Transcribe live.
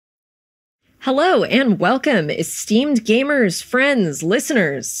Hello and welcome, esteemed gamers, friends,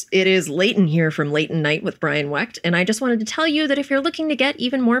 listeners. It is Leighton here from Leighton Night with Brian Wecht, and I just wanted to tell you that if you're looking to get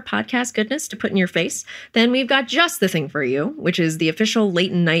even more podcast goodness to put in your face, then we've got just the thing for you, which is the official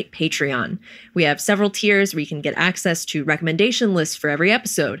Leighton Night Patreon. We have several tiers where you can get access to recommendation lists for every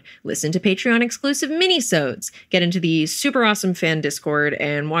episode, listen to Patreon-exclusive mini-sodes, get into the super awesome fan Discord,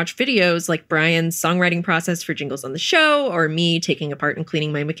 and watch videos like Brian's songwriting process for jingles on the show, or me taking apart and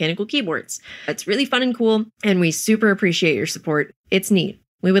cleaning my mechanical keyboards. It's really fun and cool, and we super appreciate your support. It's neat.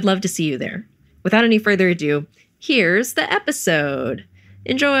 We would love to see you there. Without any further ado, here's the episode.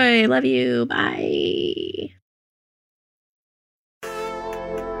 Enjoy. Love you. Bye.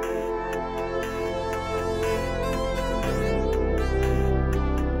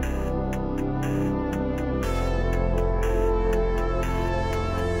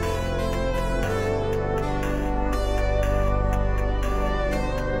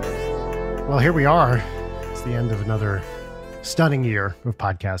 Well, here we are. It's the end of another stunning year of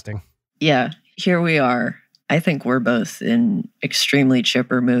podcasting. Yeah, here we are. I think we're both in extremely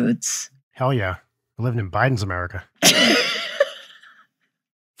chipper moods. Hell yeah. We're living in Biden's America.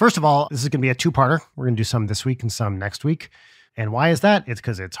 First of all, this is going to be a two-parter. We're going to do some this week and some next week. And why is that? It's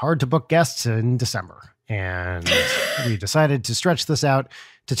because it's hard to book guests in December. And we decided to stretch this out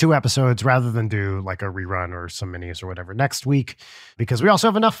to 2 episodes rather than do like a rerun or some minis or whatever next week, because we also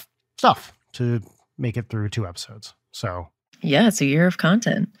have enough stuff to make it through 2 episodes. So yeah, it's a year of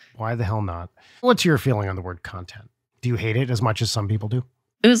content. Why the hell not? What's your feeling on the word content? Do you hate it as much as some people do?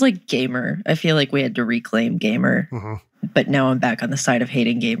 It was like gamer. I feel like we had to reclaim gamer. Mm-hmm. But now I'm back on the side of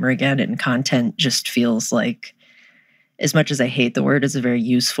hating gamer again, and content just feels like, as much as I hate the word, it's a very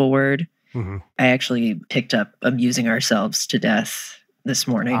useful word. Mm-hmm. I actually picked up Amusing Ourselves to Death this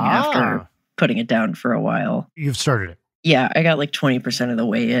morning after putting it down for a while. You've started it. Yeah, I got like 20% of the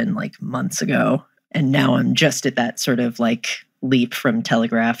way in like months ago. And now I'm just at that sort of like leap from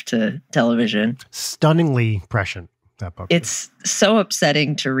telegraph to television. Stunningly prescient, that book. It's so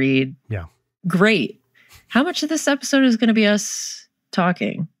upsetting to read. Yeah. Great. How much of this episode is going to be us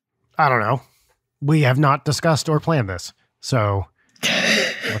talking? I don't know. We have not discussed or planned this. So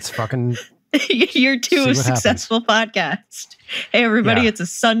let's fucking Year 2 of successful podcast. Hey, everybody, It's a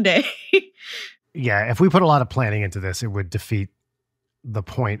Sunday. Yeah, if we put a lot of planning into this, it would defeat the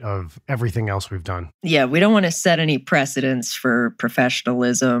point of everything else we've done. Yeah, we don't want to set any precedents for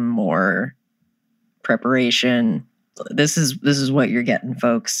professionalism or preparation. This is what you're getting,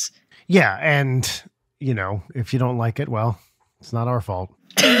 folks. Yeah, and, you know, if you don't like it, well, it's not our fault.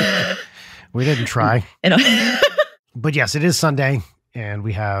 We didn't try. But yes, it is Sunday, and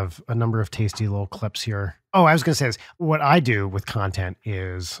we have a number of tasty little clips here. Oh, I was going to say this. What I do with content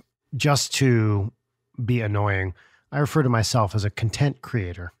is, just to be annoying, I refer to myself as a content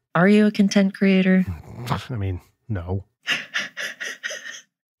creator. Are you a content creator? I mean, no.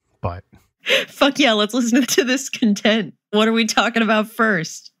 But. Fuck yeah, let's listen to this content. What are we talking about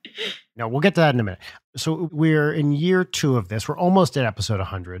first? No, we'll get to that in a minute. So we're in year 2 of this. We're almost at episode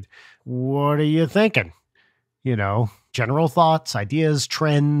 100. What are you thinking? You know, general thoughts, ideas,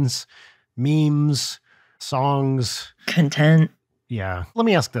 trends, memes, songs. Content. Yeah. Let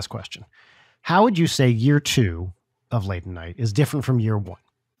me ask this question. How would you say year 2 of Leighton Night is different from year 1?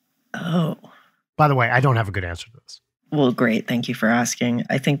 Oh. By the way, I don't have a good answer to this. Well, great. Thank you for asking.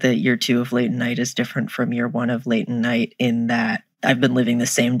 I think that year 2 of Leighton Night is different from year 1 of Leighton Night in that I've been living the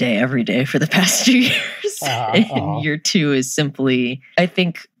same day every day for the past 2 years. And year 2 is simply, I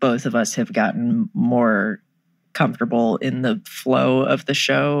think both of us have gotten more comfortable in the flow of the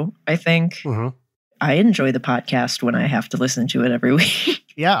show, I think. Mm-hmm. I enjoy the podcast when I have to listen to it every week.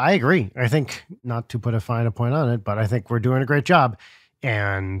 Yeah, I agree. I think, not to put a fine point on it, but I think we're doing a great job.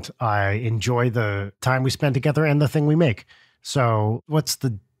 And I enjoy the time we spend together and the thing we make. So what's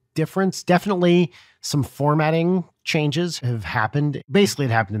the difference? Definitely some formatting changes have happened. Basically,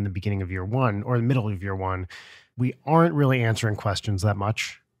 it happened in the beginning of year 1 or the middle of year 1. We aren't really answering questions that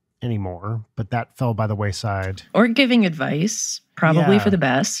much anymore, but that fell by the wayside. Or giving advice, probably for the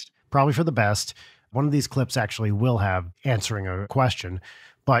best. Probably for the best. One of these clips actually will have answering a question,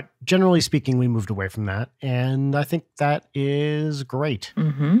 but generally speaking, we moved away from that. And I think that is great.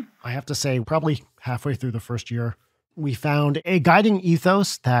 Mm-hmm. I have to say, probably halfway through the first year, we found a guiding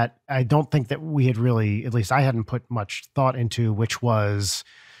ethos that I don't think that we had really, at least I hadn't put much thought into, which was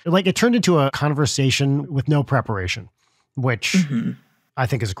like, it turned into a conversation with no preparation, which I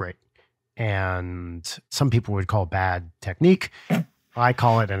think is great. And some people would call bad technique. I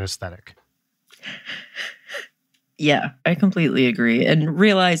call it an aesthetic. Yeah, I completely agree. And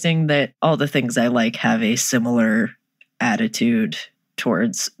realizing that all the things I like have a similar attitude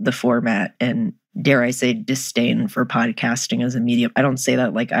towards the format and, dare I say, disdain for podcasting as a medium. I don't say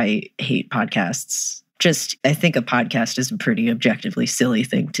that like I hate podcasts. Just, I think a podcast is a pretty objectively silly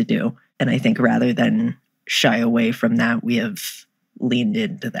thing to do. And I think rather than shy away from that, we have leaned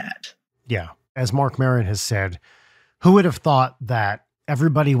into that. Yeah. As Mark Maron has said, who would have thought that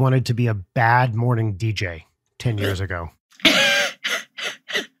everybody wanted to be a bad morning DJ 10 years ago?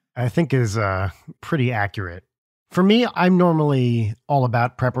 I think is pretty accurate. For me, I'm normally all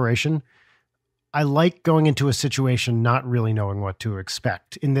about preparation. I like going into a situation not really knowing what to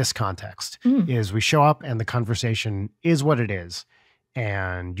expect in this context. Is we show up and the conversation is what it is.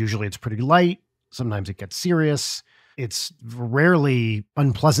 And usually it's pretty light. Sometimes it gets serious. It's rarely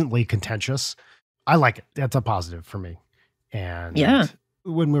unpleasantly contentious. I like it. That's a positive for me. And yeah,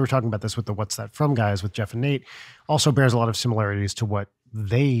 when we were talking about this with the What's That From guys with Jeff and Nate, also bears a lot of similarities to what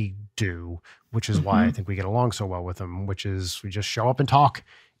they do, which is why I think we get along so well with them, which is we just show up and talk.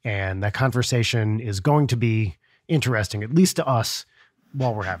 And that conversation is going to be interesting, at least to us,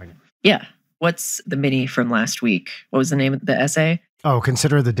 while we're having it. Yeah. What's the mini from last week? What was the name of the essay? Oh,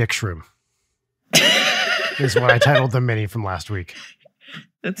 Consider the Dick Shroom is what I titled the mini from last week.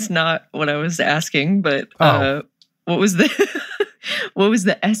 That's not what I was asking, but what was the what was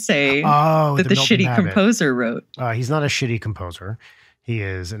the essay that the shitty Babbitt composer wrote? He's not a shitty composer. He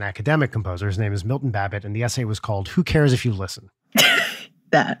is an academic composer. His name is Milton Babbitt, and the essay was called Who Cares If You Listen?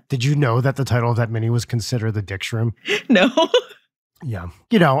 That. Did you know that the title of that mini was Consider the Dick Shroom? No. Yeah.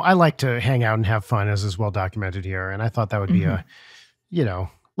 You know, I like to hang out and have fun, as is well documented here. And I thought that would be a, you know,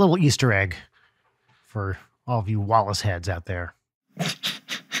 little Easter egg for all of you Wallace heads out there.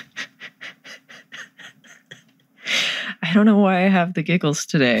 I don't know why I have the giggles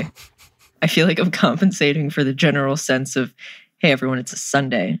today. I feel like I'm compensating for the general sense of, hey, everyone, it's a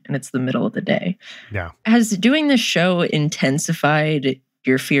Sunday and it's the middle of the day. Yeah. Has doing this show intensified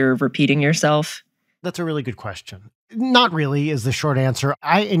your fear of repeating yourself? That's a really good question. Not really is the short answer.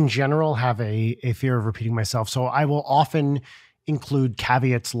 I, in general, have a fear of repeating myself. So I will often include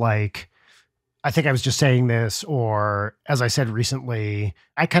caveats like, I think I was just saying this, or as I said recently,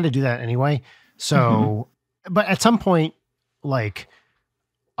 I kind of do that anyway. So, but at some point, like,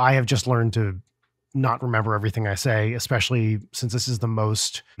 I have just learned to not remember everything I say, especially since this is the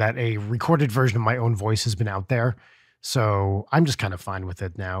most that a recorded version of my own voice has been out there. So I'm just kind of fine with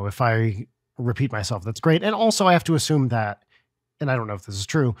it now. If I repeat myself, that's great. And also I have to assume that, and I don't know if this is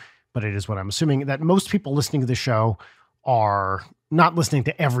true, but it is what I'm assuming, that most people listening to the show are not listening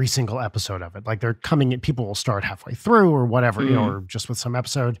to every single episode of it. Like they're coming in, people will start halfway through or whatever, you know, or just with some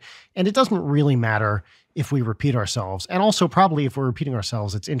episode. And it doesn't really matter if we repeat ourselves. And also probably if we're repeating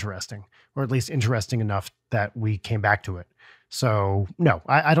ourselves, it's interesting, or at least interesting enough that we came back to it. So no,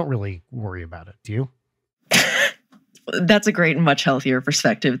 I don't really worry about it. Do you? That's a great and much healthier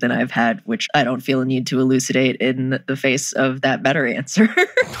perspective than I've had, which I don't feel a need to elucidate in the face of that better answer.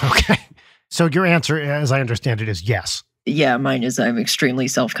 Okay. So your answer, as I understand it, is yes. Yeah, mine is I'm extremely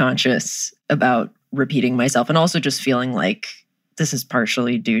self-conscious about repeating myself, and also just feeling like this is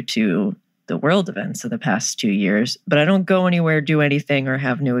partially due to the world events of the past 2 years, but I don't go anywhere, do anything, or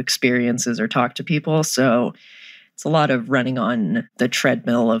have new experiences or talk to people. So it's a lot of running on the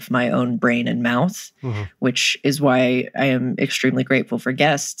treadmill of my own brain and mouth, which is why I am extremely grateful for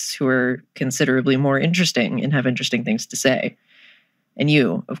guests who are considerably more interesting and have interesting things to say. And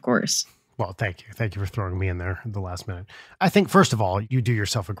you, of course. Well, thank you. Thank you for throwing me in there at the last minute. I think, first of all, you do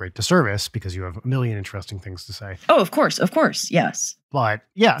yourself a great disservice because you have a million interesting things to say. Oh, of course. Of course. Yes. But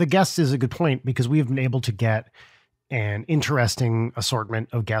yeah, the guest is a good point because we have been able to get an interesting assortment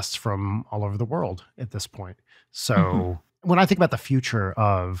of guests from all over the world at this point. So when I think about the future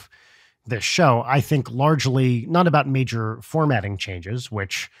of this show, I think largely not about major formatting changes,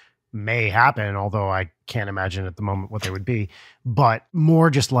 which may happen, although I can't imagine at the moment what they would be, but more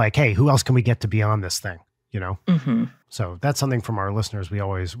just like, hey, who else can we get to be on this thing? You know? So that's something from our listeners we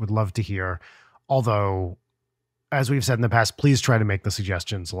always would love to hear. Although, as we've said in the past, please try to make the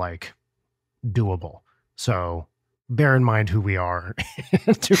suggestions like doable. So bear in mind who we are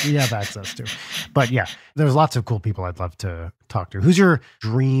and who we have access to. But yeah, there's lots of cool people I'd love to talk to. Who's your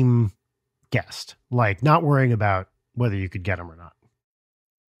dream guest? Like not worrying about whether you could get him or not.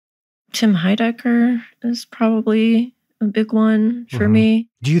 Tim Heidecker is probably a big one for me.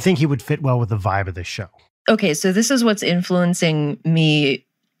 Do you think he would fit well with the vibe of this show? Okay, so this is what's influencing me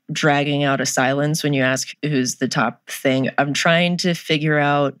dragging out a silence when you ask who's the top thing. I'm trying to figure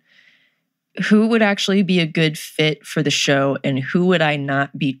out who would actually be a good fit for the show and who would I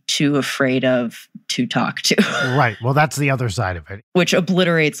not be too afraid of to talk to. Right. Well, that's the other side of it. Which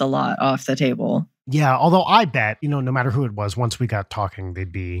obliterates a lot off the table. Yeah, although I bet, no matter who it was, once we got talking,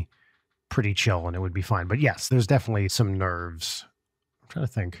 they'd be pretty chill and it would be fine. But yes, there's definitely some nerves. I'm trying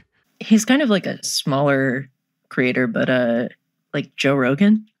to think. He's kind of like a smaller creator, but like Joe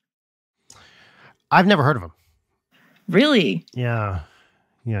Rogan. I've never heard of him. Really? Yeah.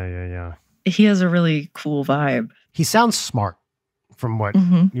 He has a really cool vibe. He sounds smart from what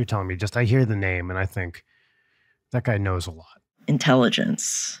you're telling me. Just I hear the name and I think that guy knows a lot.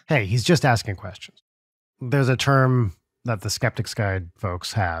 Intelligence. Hey, he's just asking questions. There's a term that the Skeptics Guide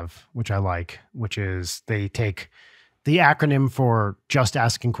folks have, which I like, which is they take the acronym for just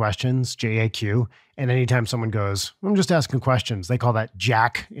asking questions, JAQ, and anytime someone goes, I'm just asking questions, they call that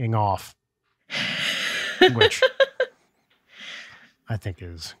jacking off, which I think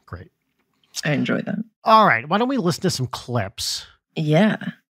is great. I enjoy that. All right. Why don't we listen to some clips? Yeah.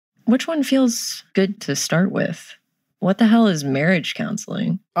 Which one feels good to start with? What the hell is marriage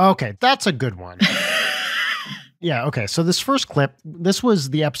counseling? Okay. That's a good one. Yeah. Okay. So this first clip, this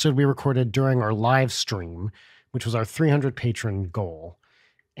was the episode we recorded during our live stream, which was our 300 patron goal.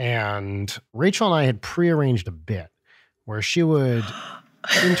 And Rachel and I had prearranged a bit where she would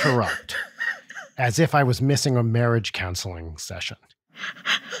interrupt as if I was missing a marriage counseling session.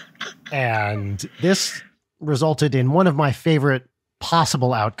 And this resulted in one of my favorite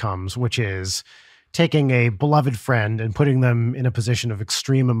possible outcomes, which is taking a beloved friend and putting them in a position of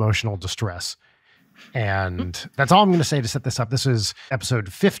extreme emotional distress. And that's all I'm going to say to set this up. This is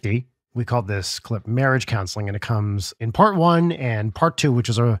episode 50. We called this clip Marriage Counseling, and it comes in part 1 and part 2, which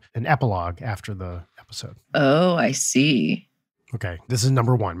is an epilogue after the episode. Oh, I see. Okay. This is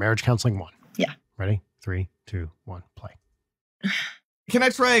number 1, Marriage Counseling 1. Yeah. Ready? 3, 2, 1, play. Can I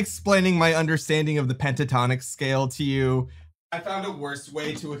try explaining my understanding of the pentatonic scale to you? I found a worse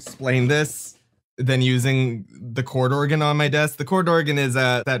way to explain this than using the chord organ on my desk. The chord organ is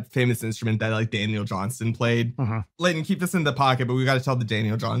that famous instrument that like Daniel Johnston played. Leighton, keep this in the pocket, but we got to tell the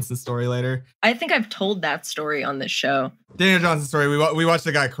Daniel Johnston story later. I think I've told that story on this show. Daniel Johnston story. We watched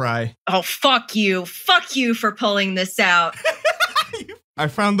the guy cry. Oh, fuck you. Fuck you for pulling this out. I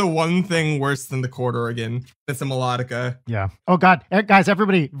found the one thing worse than the chord organ. It's a melodica. Yeah. Oh, God. Guys,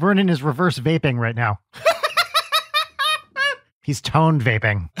 everybody, Vernon is reverse vaping right now. He's tone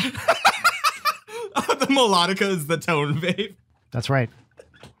vaping. The melodica is the tone vape. That's right.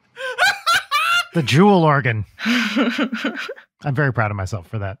 The jewel organ. I'm very proud of myself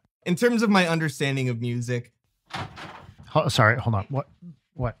for that. In terms of my understanding of music. Sorry, hold on.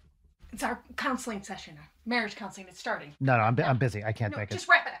 What? It's our counseling session. Our marriage counseling is starting. No, I'm busy. I can't make it. Just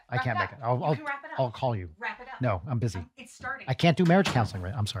wrap it up. I can't make it. You can wrap it up. I'll call you. Wrap it up. No, I'm busy. It's starting. I can't do marriage counseling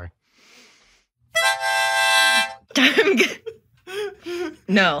right. I'm sorry.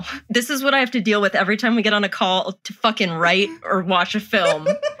 No, this is what I have to deal with every time we get on a call to fucking write or watch a film.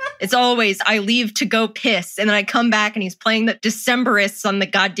 It's always, I leave to go piss, and then I come back and he's playing the Decemberists on the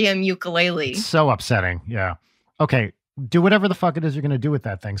goddamn ukulele. It's so upsetting. Yeah. Okay. Do whatever the fuck it is you're going to do with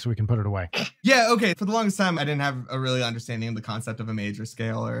that thing so we can put it away. Yeah, okay. For the longest time, I didn't have a really understanding of the concept of a major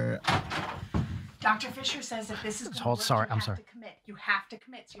scale or... Dr. Fisher says that this is sorry, I'm sorry. You have to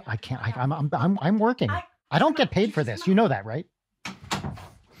commit. So you have I to can't. commit. I'm working. I don't get paid for this. You know that, right?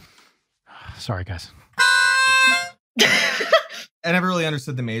 Sorry, guys. I never really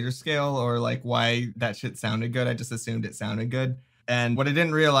understood the major scale or like why that shit sounded good. I just assumed it sounded good. And what I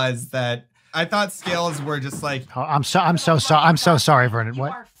didn't realize that I thought scales were just like... Oh, I'm so sorry, Vernon. What?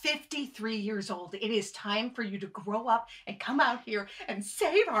 You are 53 years old. It is time for you to grow up and come out here and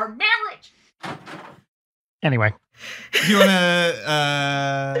save our marriage. Anyway. Do you want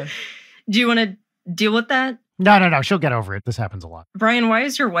to... Do you want to deal with that? No. She'll get over it. This happens a lot. Brian, why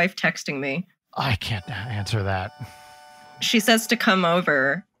is your wife texting me? I can't answer that. She says to come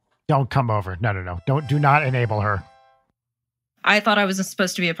over. Don't come over. No. Do not enable her. I thought I was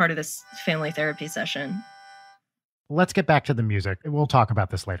supposed to be a part of this family therapy session. Let's get back to the music. We'll talk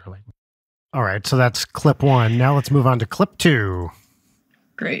about this later. All right, so that's clip 1. Now let's move on to clip 2.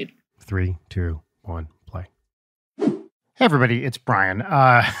 Great. 3, 2, 1, play. Hey, everybody, it's Brian.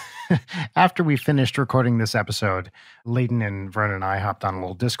 After we finished recording this episode, Leighton and Vernon and I hopped on a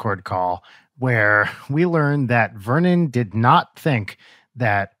little Discord call where we learned that Vernon did not think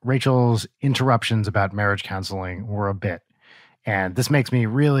that Rachel's interruptions about marriage counseling were a bit. And this makes me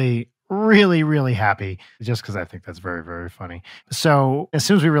really, really, really happy just because I think that's very, very funny. So as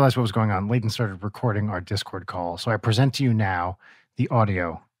soon as we realized what was going on, Leighton started recording our Discord call. So I present to you now the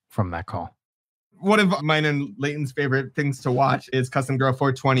audio from that call. One of mine and Leighton's favorite things to watch is Custom Girl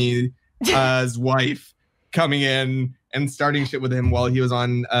 420's wife coming in and starting shit with him while he was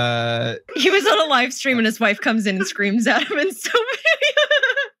on... He was on a live stream and his wife comes in and screams at him and so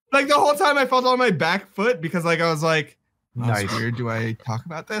Like the whole time I felt on my back foot because like I was like, oh, Nice. it's weird. Do I talk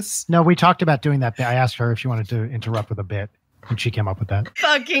about this? No, we talked about doing that bit. I asked her if she wanted to interrupt with a bit, and she came up with that.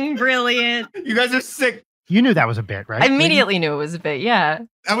 Fucking brilliant. You guys are sick. You knew that was a bit, right? I immediately knew it was a bit, yeah.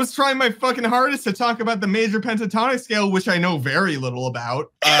 I was trying my fucking hardest to talk about the major pentatonic scale, which I know very little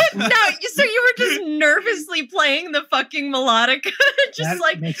about. No, so you were just nervously playing the fucking melodic, just That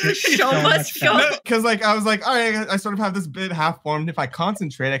like makes the it show so must much go. better. Because like I was like, all right, I sort of have this bit half formed. If I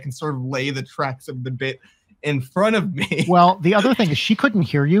concentrate, I can sort of lay the tracks of the bit in front of me. Well, the other thing is she couldn't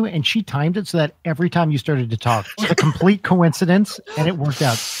hear you, and she timed it so that every time you started to talk, it was a complete coincidence, and it worked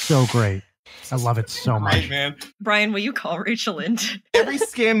out so great. I love it so Right, much. man. Brian, will you call Rachel in? Every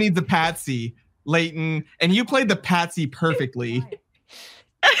scam needs a patsy, Leighton, and you played the patsy perfectly.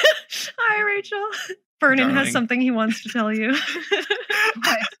 Hi, Rachel. Vernon has Darling. something he wants to tell you.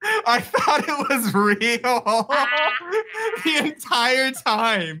 I thought it was real the entire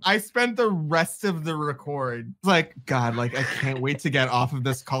time. I spent the rest of the record like, God, like I can't wait to get off of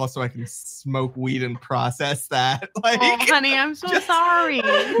this call so I can smoke weed and process that. Like, Oh, honey, I'm so sorry.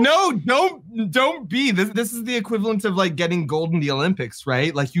 no, don't be. This is the equivalent of like getting gold in the Olympics,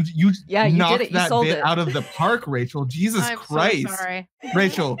 right? Like you Yeah, you did knocked it. You that sold bit it. out of the park, Rachel. Jesus I'm Christ. so sorry.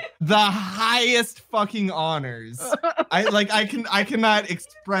 Rachel, the highest fucking honors. I cannot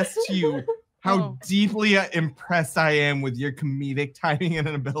express to you how Oh. deeply impressed I am with your comedic timing and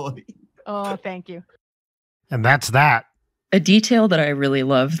ability. Oh, thank you. And that's that. A detail that I really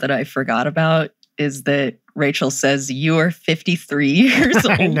love that I forgot about is that Rachel says you are 53 years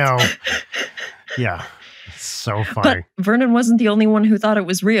old. I know. Yeah. It's so But funny. Vernon wasn't the only one who thought it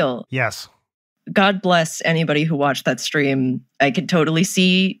was real. Yes. God bless anybody who watched that stream. I could totally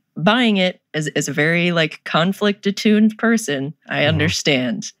see buying it as a very like conflict attuned person. I Mhm.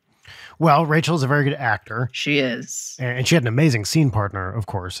 understand. Well, Rachel's a very good actor. She is. And she had an amazing scene partner, of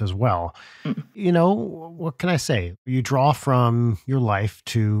course, as well. Mm. You know, what can I say? You draw from your life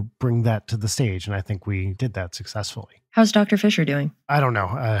to bring that to the stage. And I think we did that successfully. How's Dr. Fisher doing? I don't know.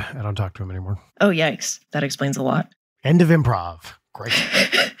 I don't talk to him anymore. Oh, yikes. That explains a lot. End of improv. Great.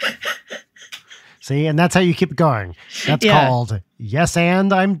 See, and that's how you keep it going. That's Yeah. called Yes,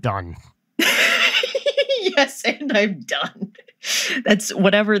 and I'm done. Yes, and I'm done. That's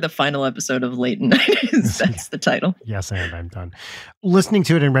whatever the final episode of Late Night is. That's the title. Yes, and I'm done. Listening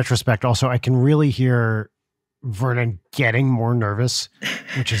to it in retrospect, also, I can really hear Vernon getting more nervous,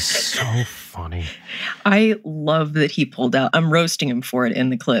 which is so funny. I love that he pulled out. I'm roasting him for it in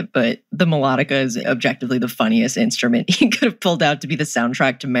the clip, but the melodica is objectively the funniest instrument he could have pulled out to be the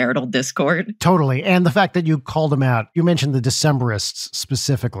soundtrack to Marital Discord. Totally. And the fact that you called him out, you mentioned the Decemberists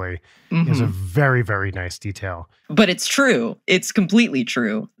specifically, is a Mhm. very, very nice detail. But it's true. It's completely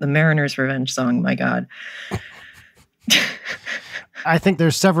true. The Mariner's Revenge song, my God. I think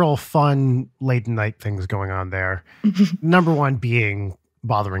there's several fun late night things going on there. Number one being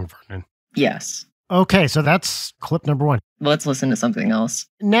bothering Vernon. Yes. Okay, so that's clip number one. Let's listen to something else.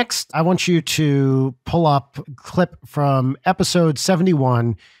 Next, I want you to pull up a clip from episode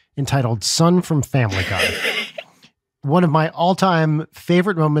 71 entitled Son from Family Guy. One of my all-time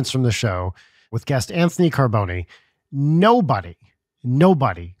favorite moments from the show with guest Anthony Carboni.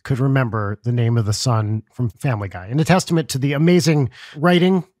 Nobody could remember the name of the son from Family Guy. And a testament to the amazing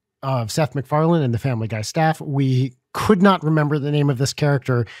writing of Seth MacFarlane and the Family Guy staff, we could not remember the name of this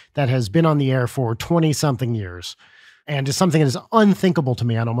character that has been on the air for 20-something years and is something that is unthinkable to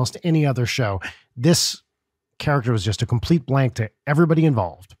me on almost any other show. This character was just a complete blank to everybody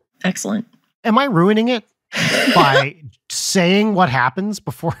involved. Excellent. Am I ruining it by saying what happens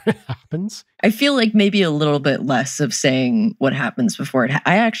before it happens? I feel like maybe a little bit less of saying what happens before it.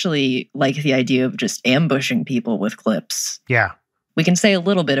 I actually like the idea of just ambushing people with clips. Yeah. We can say a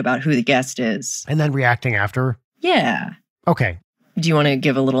little bit about who the guest is. And then reacting after. Yeah. Okay. Do you want to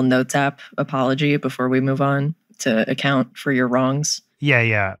give a little Notes app apology before we move on to account for your wrongs?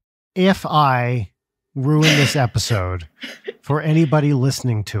 Yeah. If I ruin this episode for anybody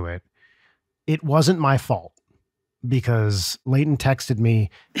listening to it, it wasn't my fault because Leighton texted me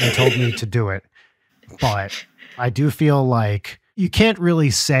and told me to do it. But I do feel like you can't really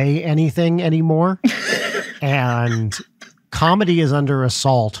say anything anymore. And comedy is under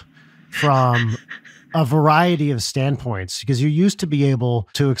assault from a variety of standpoints because you used to be able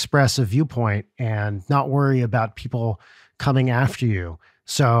to express a viewpoint and not worry about people coming after you.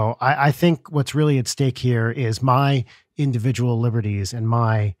 So I think what's really at stake here is my individual liberties and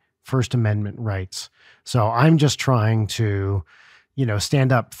my First Amendment rights. So I'm just trying to,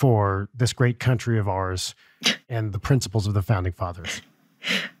 stand up for this great country of ours and the principles of the founding fathers.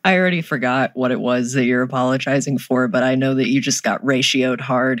 I already forgot what it was that you're apologizing for, but I know that you just got ratioed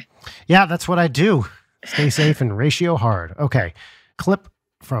hard. Yeah, that's what I do. Stay safe and ratio hard. Okay. Clip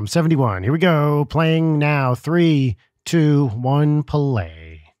from 71. Here we go. Playing now. 3, 2, 1,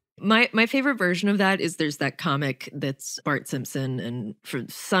 play. My favorite version of that is there's that comic that's Bart Simpson and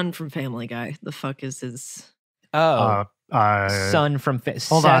son from Family Guy. The fuck is his... Son from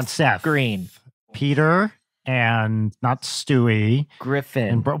hold on, Seth Green. Peter and not Stewie. Griffin.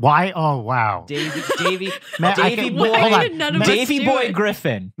 And why? Oh, wow. Davy Davy Boy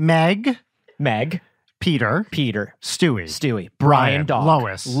Griffin. Meg. Peter. Stewie. Brian Dog.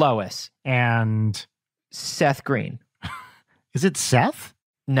 Lois. And Seth Green. Is it Seth?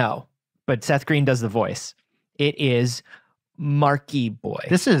 No, but Seth Green does the voice. It is Marky Boy.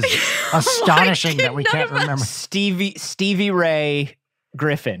 This is astonishing that we can't remember. Stevie Ray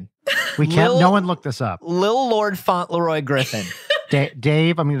Griffin. We can't. No one looked this up. Lil Lord Fauntleroy Griffin.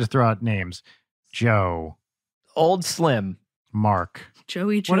 Dave, I'm going to throw out names. Joe. Old Slim. Mark.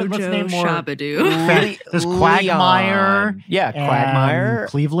 Joey Let's Jojo name more- Shabadoo. There's Quagmire. Yeah, Quagmire.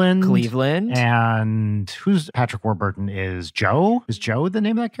 Cleveland. And who's Patrick Warburton is Joe? Is Joe the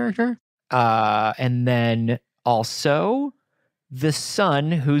name of that character? And then also the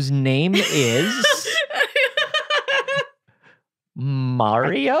son whose name is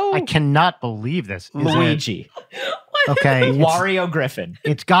Mario? I cannot believe this. Is Luigi. Okay. Wario Griffin.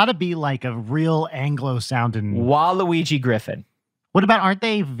 It's got to be like a real Anglo-sounding. Waluigi Griffin. What about, aren't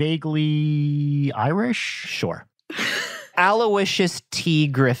they vaguely Irish? Sure. Aloysius T.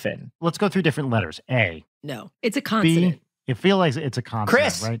 Griffin. Let's go through different letters. A. No, it's a consonant. B. It feels like it's a consonant,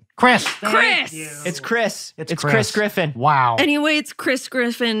 Chris. right? Chris. Chris. It's Chris. It's Chris Griffin. Wow. Anyway, it's Chris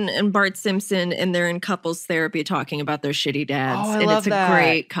Griffin and Bart Simpson, and they're in couples therapy talking about their shitty dads. Oh, I and love it's a that.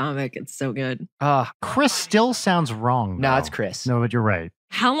 great comic. It's so good. Chris still sounds wrong. No, though. it's Chris. No, but you're right.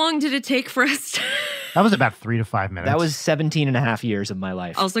 How long did it take for us to... That was about 3 to 5 minutes. That was 17 and a half years of my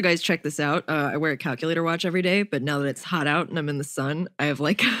life. Also, guys, check this out. I wear a calculator watch every day, but now that it's hot out and I'm in the sun, I have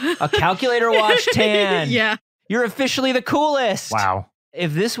like... A calculator watch tan. Yeah. You're officially the coolest. Wow.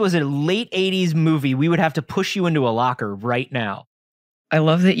 If this was a late 80s movie, we would have to push you into a locker right now. I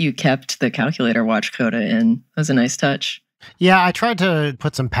love that you kept the calculator watch coda in. That was a nice touch. Yeah, I tried to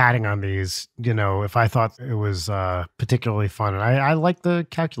put some padding on these, if I thought it was particularly fun. And I like the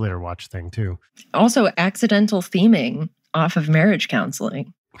calculator watch thing, too. Also, accidental theming off of marriage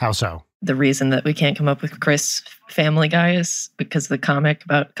counseling. How so? The reason that we can't come up with Chris Family Guy is because of the comic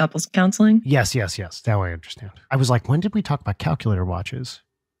about couples counseling. Yes. That way I understand. I was like, when did we talk about calculator watches?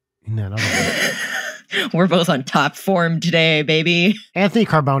 In that other one. We're both on top form today, baby. Anthony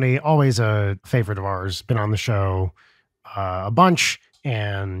Carboni, always a favorite of ours, been on the show a bunch,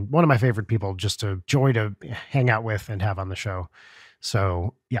 and one of my favorite people, just a joy to hang out with and have on the show.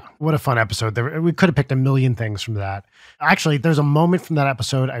 So yeah, what a fun episode. We could have picked a million things from that. Actually, there's a moment from that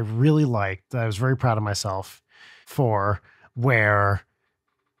episode I really liked that I was very proud of myself for, where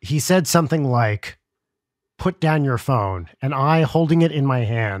he said something like, "Put down your phone," and I, holding it in my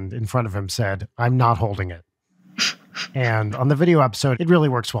hand in front of him, said, "I'm not holding it." And on the video episode, it really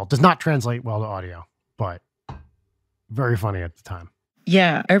works well. It does not translate well to audio, but very funny at the time.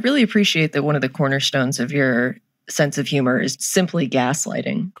 Yeah, I really appreciate that one of the cornerstones of your sense of humor is simply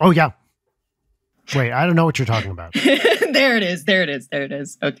gaslighting. Oh, yeah. Wait, I don't know what you're talking about. There it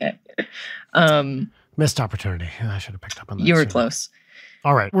is. Okay. Missed opportunity. I should have picked up on that. You were sooner. close.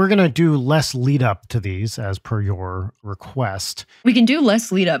 All right. We're going to do less lead up to these as per your request. We can do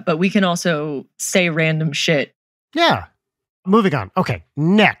less lead up, but we can also say random shit. Yeah. Moving on. Okay.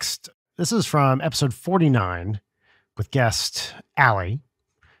 Next. This is from episode 49 with guest Allie.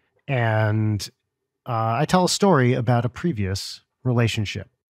 And I tell a story about a previous relationship.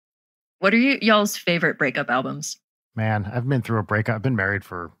 What are y'all's favorite breakup albums? Man, I've been through a breakup. I've been married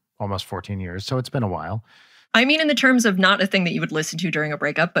for almost 14 years, so it's been a while. I mean, in the terms of not a thing that you would listen to during a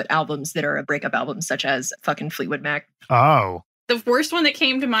breakup, but albums that are a breakup album, such as fucking Fleetwood Mac. Oh. The worst one that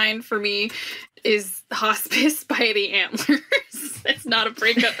came to mind for me is Hospice by the Antlers. It's not a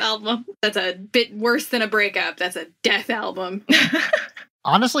breakup album. That's a bit worse than a breakup. That's a death album.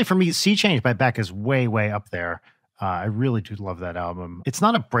 Honestly, for me, Sea Change by Beck is way, way up there. I really do love that album. It's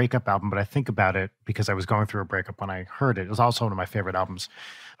not a breakup album, but I think about it because I was going through a breakup when I heard it. It was also one of my favorite albums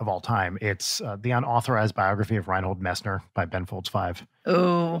of all time. It's the unauthorized biography of Reinhold Messner by Ben Folds 5.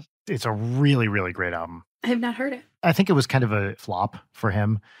 Oh. It's a really, really great album. I have not heard it. I think it was kind of a flop for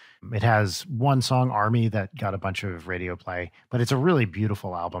him. It has one song, Army, that got a bunch of radio play, but it's a really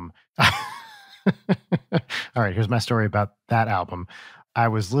beautiful album. All right, here's my story about that album. I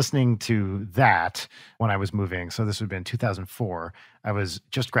was listening to that when I was moving. So this would have been 2004. I was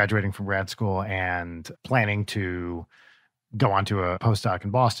just graduating from grad school and planning to go on to a postdoc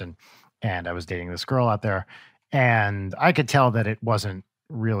in Boston. And I was dating this girl out there. And I could tell that it wasn't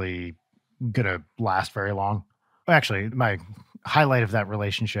really going to last very long. Actually, my highlight of that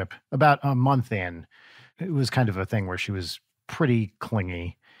relationship, about a month in, it was kind of a thing where she was pretty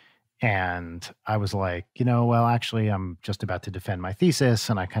clingy. And I was like, well, actually, I'm just about to defend my thesis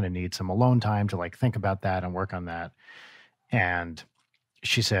and I kind of need some alone time to like think about that and work on that. And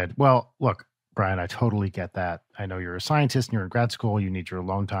she said, well, look, Brian, I totally get that. I know you're a scientist and you're in grad school. You need your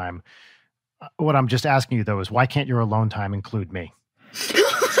alone time. What I'm just asking you, though, is why can't your alone time include me?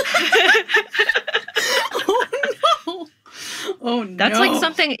 Oh, no. That's like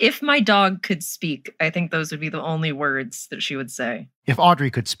something, if my dog could speak, I think those would be the only words that she would say. If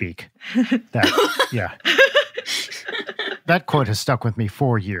Audrey could speak, yeah. That quote has stuck with me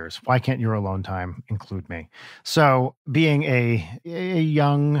for years. Why can't your alone time include me? So being a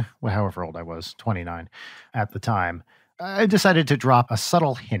young, well, however old I was, 29 at the time, I decided to drop a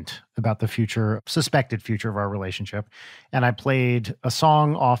subtle hint about the suspected future of our relationship. And I played a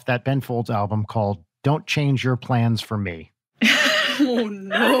song off that Ben Folds album called Don't Change Your Plans for Me. Oh,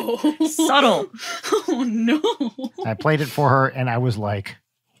 no. Subtle. Oh, no. I played it for her and I was like,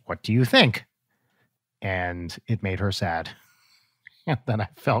 what do you think? And it made her sad. And then I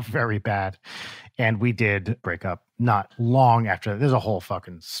felt very bad. And we did break up not long after. There's a whole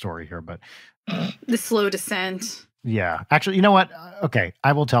fucking story here, but. The slow descent. Yeah. Actually, you know what? Okay,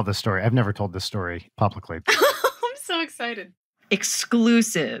 I will tell this story. I've never told this story publicly. I'm so excited.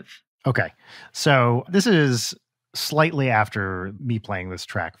 Exclusive. Okay. So this is slightly after me playing this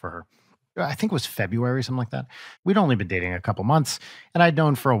track for her. I think it was February, something like that. We'd only been dating a couple months, and I'd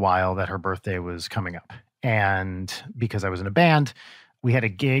known for a while that her birthday was coming up. And because I was in a band, we had a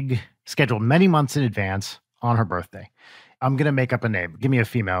gig scheduled many months in advance on her birthday. I'm going to make up a name. Give me a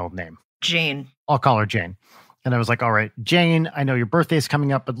female name. Jane. I'll call her Jane. And I was like, all right, Jane, I know your birthday's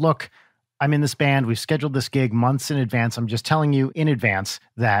coming up, but look, I'm in this band. We've scheduled this gig months in advance. I'm just telling you in advance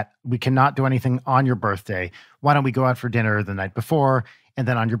that we cannot do anything on your birthday. Why don't we go out for dinner the night before? And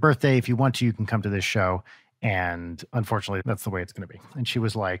then on your birthday, if you want to, you can come to this show. And unfortunately, that's the way it's going to be. And she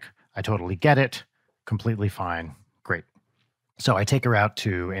was like, I totally get it. Completely fine. Great. So I take her out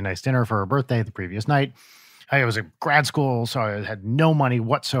to a nice dinner for her birthday the previous night. I was at grad school, so I had no money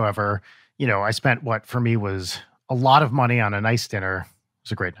whatsoever. I spent what for me was a lot of money on a nice dinner. It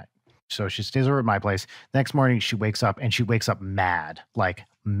was a great night. So she stays over at my place. The next morning, she wakes up and she wakes up mad, like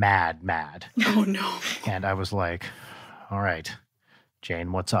mad. Oh, no. And I was like, all right,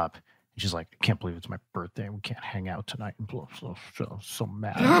 Jane, what's up? And she's like, I can't believe it's my birthday. We can't hang out tonight. So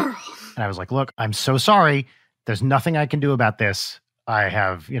mad. And I was like, look, I'm so sorry. There's nothing I can do about this. I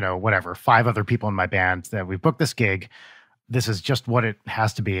have, 5 other people in my band that we've booked this gig. This is just what it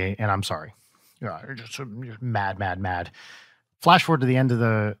has to be. And I'm sorry. You're just mad. Flash forward to the end of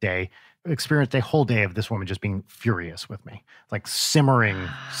the day, experienced a whole day of this woman just being furious with me, like simmering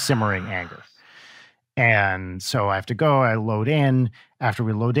anger. And so I have to go, I load in. After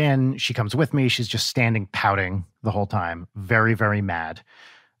we load in, she comes with me. She's just standing pouting the whole time, very, very mad.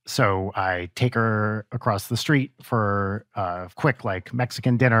 So I take her across the street for a quick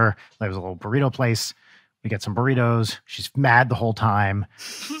Mexican dinner. There was a little burrito place. We get some burritos. She's mad the whole time.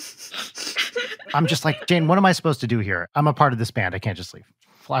 I'm just like, Jane, what am I supposed to do here? I'm a part of this band. I can't just leave.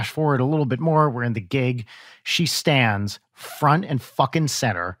 Flash forward a little bit more. We're in the gig. She stands front and fucking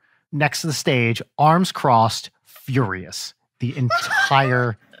center next to the stage, arms crossed, furious the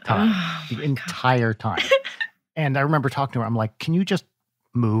entire time. Entire time. And I remember talking to her. I'm like, can you just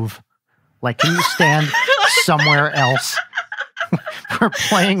move? Like, can you stand somewhere else? We're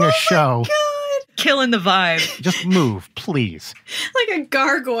playing a show. Killing the vibe. Just move, please. Like a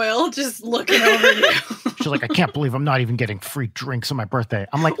gargoyle just looking over you. She's like, I can't believe I'm not even getting free drinks on my birthday.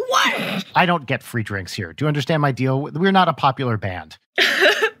 I'm like, what? I don't get free drinks here. Do you understand my deal? We're not a popular band.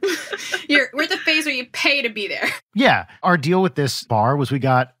 We're at the phase where you pay to be there. Yeah. Our deal with this bar was we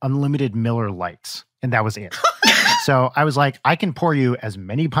got unlimited Miller Lights, and that was it. So I was like, I can pour you as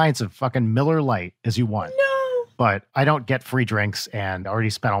many pints of fucking Miller Lite as you want. No. But I don't get free drinks, and I already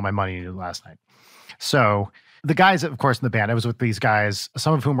spent all my money last night. So the guys, of course, in the band, I was with these guys,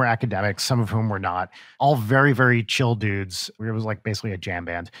 some of whom were academics, some of whom were not, all very, very chill dudes. It was like basically a jam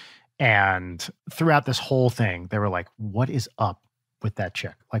band. And throughout this whole thing, they were like, what is up with that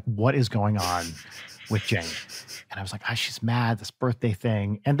chick? Like, what is going on with Jane? And I was like, she's mad, this birthday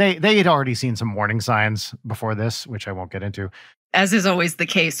thing. And they had already seen some warning signs before this, which I won't get into. As is always the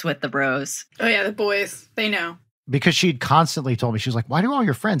case with the bros. Oh, yeah, the boys. They know. because she'd constantly told me, she was like, why do all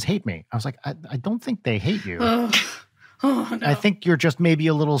your friends hate me? I was like, I don't think they hate you. Oh, no. I think you're just maybe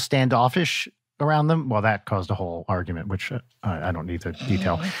a little standoffish around them. Well, that caused a whole argument, which I don't need to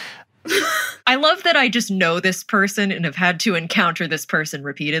detail. I love that I just know this person and have had to encounter this person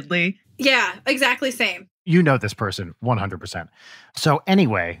repeatedly. Yeah, exactly same. You know this person 100%. So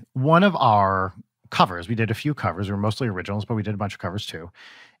anyway, one of our covers, we did a few covers. We were mostly originals, but we did a bunch of covers too.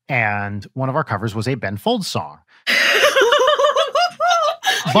 And one of our covers was a Ben Folds song.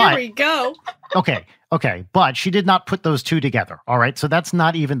 Here we go. Okay. But she did not put those two together. All right. So that's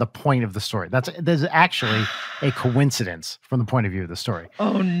not even the point of the story. There's actually a coincidence from the point of view of the story.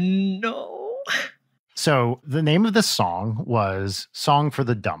 Oh, no. So the name of the song was Song for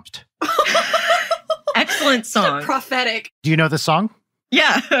the Dumped. Excellent song. Prophetic. Do you know this song?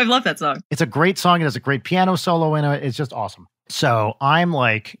 Yeah, I love that song. It's a great song. It has a great piano solo in it. It's just awesome. So I'm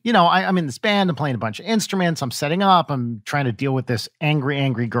like, I'm in this band. I'm playing a bunch of instruments. I'm setting up. I'm trying to deal with this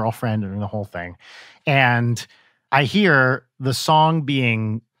angry girlfriend and the whole thing. And I hear the song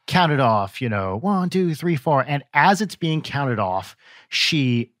being counted off, 1, 2, 3, 4. And as it's being counted off,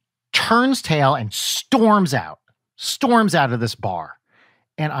 she turns tail and storms out of this bar.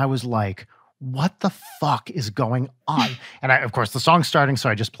 And I was like, what the fuck is going on? And of course, the song's starting, so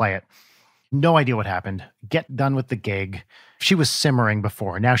I just play it. No idea what happened. Get done with the gig. She was simmering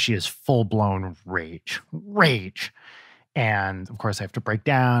before. Now she is full-blown rage. And of course, I have to break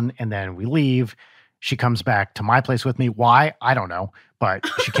down, and then we leave. She comes back to my place with me. Why? I don't know. But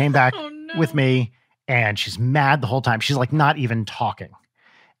she came back with me, and she's mad the whole time. She's like not even talking.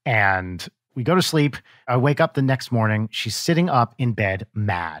 And we go to sleep. I wake up the next morning. She's sitting up in bed,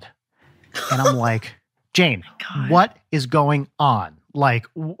 mad. And I'm like, Jane, what is going on? Like,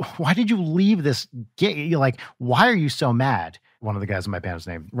 why did you leave this gig? You're like, why are you so mad? One of the guys in my band was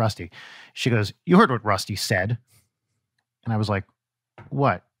named Rusty. She goes, you heard what Rusty said. And I was like,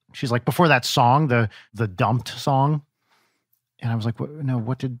 what? She's like, before that song, the dumped song. And I was like, no,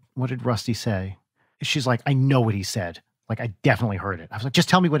 what did Rusty say? She's like, I know what he said. Like, I definitely heard it. I was like, just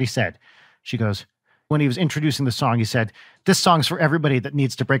tell me what he said. She goes, when he was introducing the song, he said, this song's for everybody that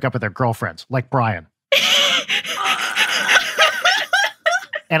needs to break up with their girlfriends, like Brian.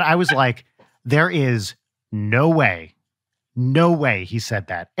 And I was like, there is no way he said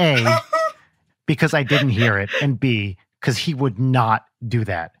that. A, because I didn't hear it. And B, because he would not do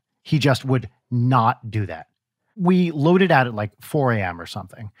that. He just would not do that. We loaded out at like 4 a.m. or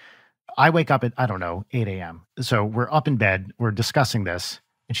something. I wake up at, 8 a.m. So we're up in bed. We're discussing this.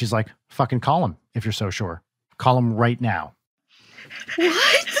 And she's like, fucking call him if you're so sure. Call him right now.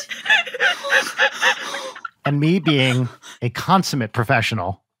 What? And me being a consummate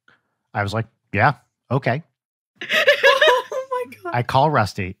professional, I was like, yeah, okay. Oh my God. I call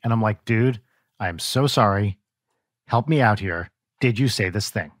Rusty and I'm like, dude, I am so sorry. Help me out here. Did you say this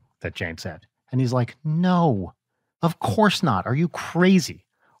thing that Jane said? And he's like, no, of course not. Are you crazy?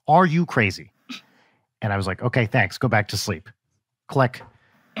 And I was like, okay, thanks. Go back to sleep. Click.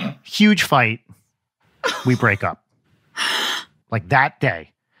 Huge fight. We break up. Like that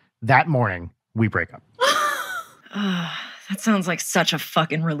day, that morning, we break up. That sounds like such a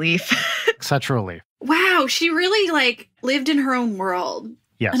fucking relief. Such a relief. Wow, she really lived in her own world.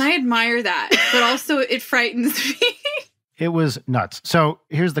 Yes. And I admire that, but also it frightens me. It was nuts. So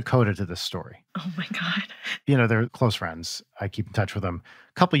here's the coda to this story. Oh my God. They're close friends. I keep in touch with them.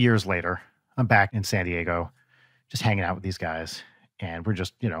 A couple years later, I'm back in San Diego, just hanging out with these guys. And we're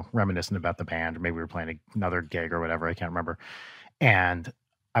just, reminiscing about the band, or maybe we were playing another gig or whatever. I can't remember. And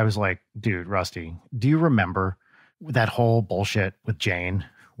I was like, dude, Rusty, do you remember that whole bullshit with Jane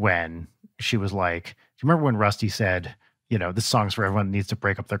when she was like, do you remember when Rusty said, this song's for everyone that needs to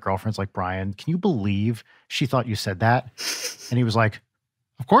break up their girlfriends like Brian? Can you believe she thought you said that? And he was like,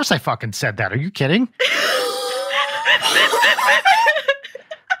 of course I fucking said that. Are you kidding?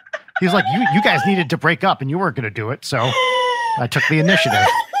 He was like, you guys needed to break up and you weren't going to do it. So I took the initiative.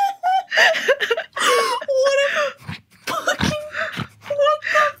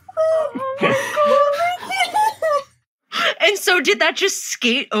 And so did that just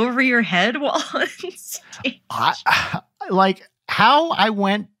skate over your head while on stage? How I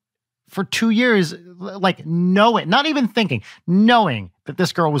went for 2 years, not even thinking, knowing that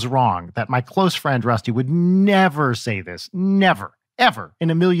this girl was wrong, that my close friend Rusty would never say this, never, ever in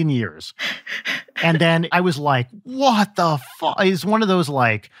a million years. And then I was like, what the fuck? It's one of those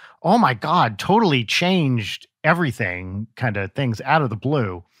oh my God, totally changed everything kind of things out of the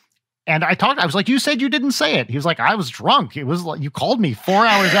blue. And I was like, you said you didn't say it. He was like, I was drunk. It was like, you called me 4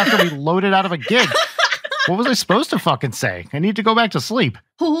 hours after we loaded out of a gig. What was I supposed to fucking say? I need to go back to sleep.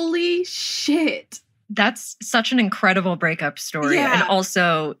 Holy shit. That's such an incredible breakup story. Yeah. And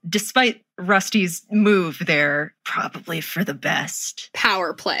also, despite Rusty's move there, probably for the best.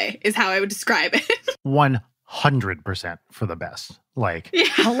 Power play is how I would describe it. 100% for the best. Like, Yeah.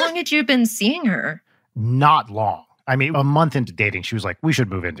 How long had you been seeing her? not long. I mean, a month into dating, she was like, we should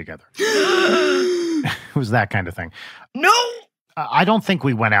move in together. It was that kind of thing. No! I don't think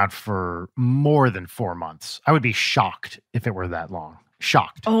we went out for more than 4 months. I would be shocked if it were that long.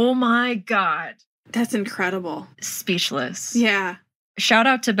 Shocked. Oh my God. That's incredible. Speechless. Yeah. Shout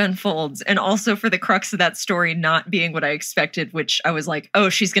out to Ben Folds, and also for the crux of that story not being what I expected, which I was like, oh,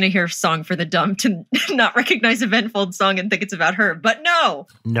 she's going to hear Song for the Dumb to not recognize a Ben Folds song and think it's about her. But no.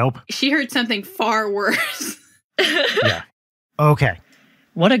 Nope. She heard something far worse. Yeah. Okay.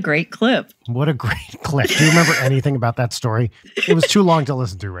 What a great clip. What a great clip. Do you remember anything about that story? It was too long to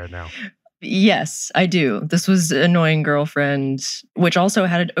listen to right now. Yes, I do. This was Annoying Girlfriend, which also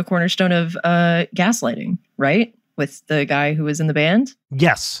had a cornerstone of gaslighting, right? With the guy who was in the band.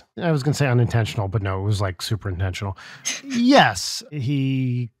 Yes. I was going to say unintentional, but no, it was like super intentional. Yes.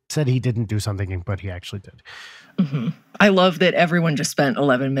 He said he didn't do something, but he actually did. Mm-hmm. I love that everyone just spent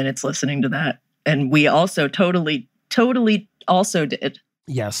 11 minutes listening to that. And we also totally also did.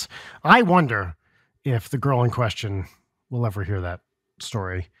 Yes. I wonder if the girl in question will ever hear that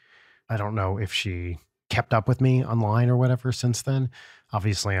story. I don't know if she kept up with me online or whatever since then.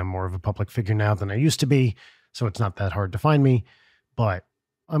 Obviously, I'm more of a public figure now than I used to be, so it's not that hard to find me, but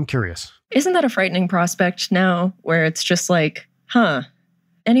I'm curious. Isn't that a frightening prospect now where it's just like,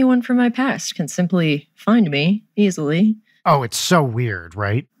 anyone from my past can simply find me easily? Oh, it's so weird,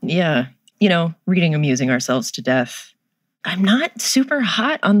 right? Yeah. You know, reading Amusing Ourselves to Death. I'm not super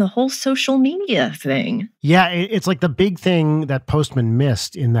hot on the whole social media thing. Yeah, it's like the big thing that Postman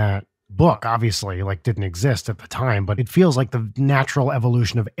missed in that book, obviously, like didn't exist at the time, but it feels like the natural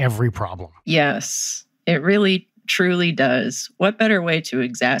evolution of every problem. Yes, it really, truly does. What better way to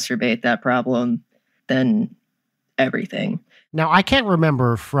exacerbate that problem than everything? Now, I can't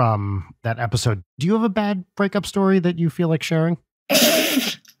remember from that episode. Do you have a bad breakup story that you feel like sharing?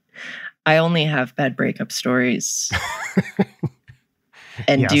 I only have bad breakup stories.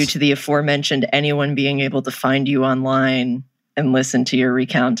 And Yes. due to the aforementioned anyone being able to find you online and listen to your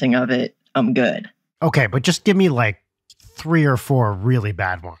recounting of it, I'm good. Okay, but just give me like 3 or 4 really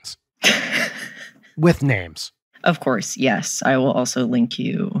bad ones with names. Of course, yes. I will also link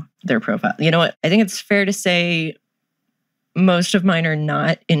you their profile. You know what? I think it's fair to say most of mine are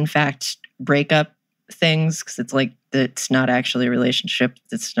not, in fact, breakup things, because it's like, it's not actually a relationship.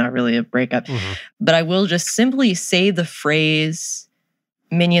 It's not really a breakup. Mhm. But I will just simply say the phrase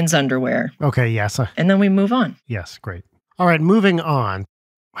Minions underwear, Okay, yes. and then we move on. Yes, great. All right, moving on.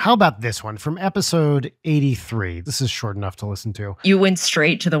 How about this one from episode 83? This is short enough to listen to. You went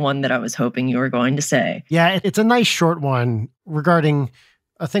straight to the one that I was hoping you were going to say. Yeah, it's a nice short one regarding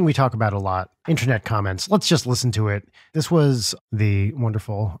a thing we talk about a lot, internet comments. Let's just listen to it. This was the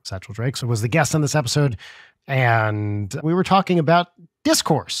wonderful Satchel Drake, so was the guest on this episode, and we were talking about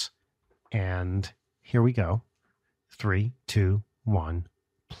discourse. And here we go. 3, 2, 1,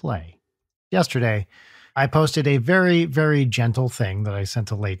 play. Yesterday, I posted a very, very gentle thing that I sent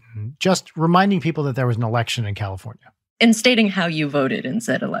to Leighton, just reminding people that there was an election in California. And stating how you voted in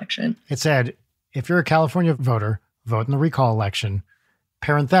said election. It said, if you're a California voter, vote in the recall election.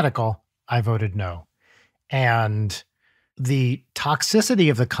 Parenthetical, I voted no. And the toxicity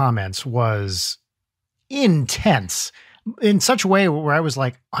of the comments was intense in such a way where I was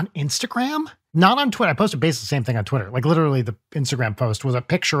like, on Instagram? Not on Twitter. I posted basically the same thing on Twitter. Like literally the Instagram post was a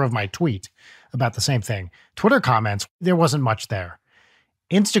picture of my tweet about the same thing. Twitter comments, there wasn't much there.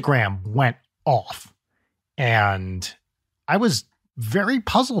 Instagram went off. And I was very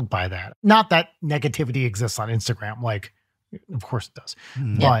puzzled by that. Not that negativity exists on Instagram. Like, of course it does.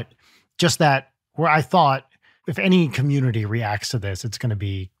 But just that where I thought if any community reacts to this, it's going to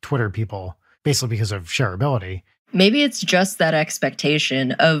be Twitter people, basically because of shareability. Maybe it's just that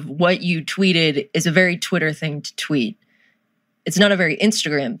expectation of what you tweeted is a very Twitter thing to tweet. It's not a very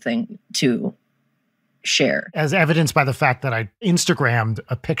Instagram thing to share. As evidenced by the fact that I Instagrammed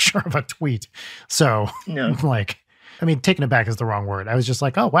a picture of a tweet. So, No. like, I mean, taken aback is the wrong word. I was just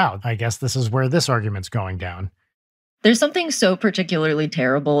like, oh, wow, I guess this is where this argument's going down. There's something so particularly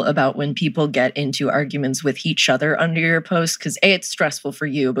terrible about when people get into arguments with each other under your post, because A, it's stressful for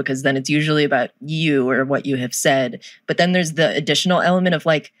you, because then it's usually about you or what you have said. But then there's the additional element of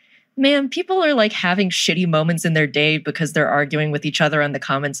like, man, people are like having shitty moments in their day because they're arguing with each other on the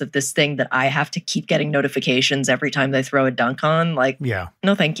comments of this thing that I have to keep getting notifications every time they throw a dunk on. Like, Yeah.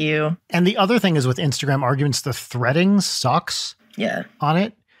 no, thank you. And the other thing is with Instagram arguments, the threading sucks Yeah. on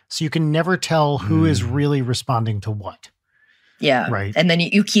it. So you can never tell who is really responding to what. Yeah. Right. And then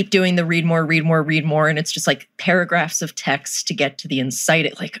you keep doing the read more, read more, read more. And it's just like paragraphs of text to get to the incite.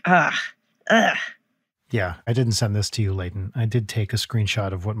 It like, Yeah. I didn't send this to you, Leighton. I did take a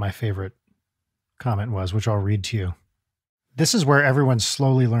screenshot of what my favorite comment was, which I'll read to you. This is where everyone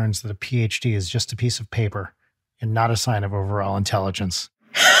slowly learns that a PhD is just a piece of paper and not a sign of overall intelligence.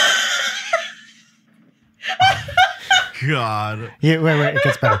 God. Yeah, wait, it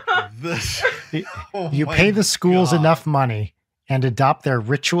gets better. This. You pay the schools enough money and adopt their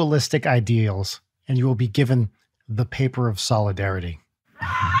ritualistic ideals, and you will be given the paper of solidarity.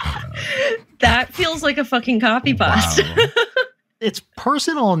 That feels like a fucking copy paste. Wow. It's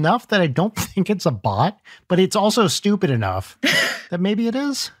personal enough that I don't think it's a bot, but it's also stupid enough that maybe it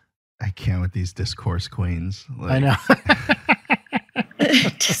is. I can't with these discourse queens. I know.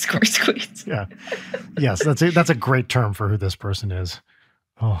 Discourse queens. Yeah. Yes, that's a great term for who this person is.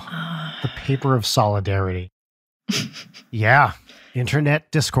 Oh, the paper of solidarity. Yeah.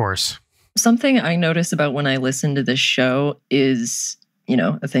 Internet discourse. Something I notice about when I listen to this show is,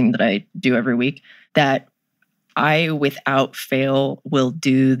 a thing that I do every week, that I, without fail, will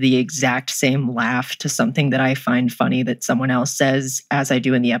do the exact same laugh to something that I find funny that someone else says as I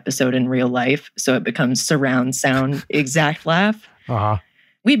do in the episode in real life. So it becomes surround sound exact laugh. Uh-huh.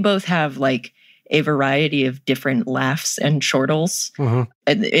 We both have like a variety of different laughs and chortles. Mm-hmm.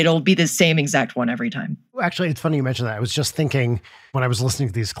 And it'll be the same exact one every time. Actually, it's funny you mentioned that. I was just thinking when I was listening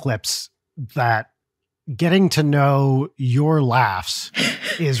to these clips that getting to know your laughs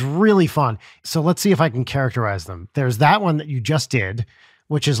is really fun. So let's see if I can characterize them. There's that one that you just did,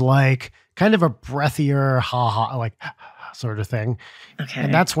 which is like kind of a breathier, ha-ha, like sort of thing. Okay.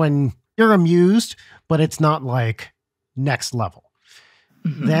 And that's when you're amused, but it's not like next level.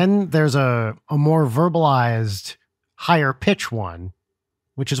 Mhm. Then there's a more verbalized, higher pitch one,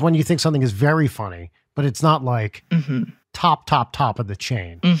 which is when you think something is very funny, but it's not like Mhm. top of the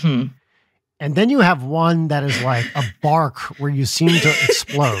chain. Mhm. And then you have one that is like a bark where you seem to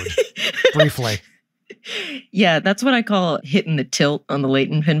explode briefly. Yeah, that's what I call hitting the tilt on the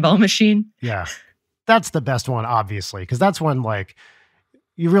Leighton pinball machine. Yeah. That's the best one, obviously, because that's when like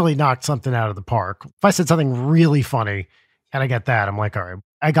you really knocked something out of the park. If I said something really funny and I get that, I'm like, all right,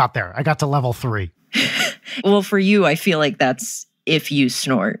 I got there. I got to level 3. Well, for you, I feel like that's if you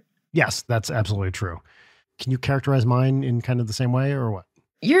snort. Yes, that's absolutely true. Can you characterize mine in kind of the same way or what?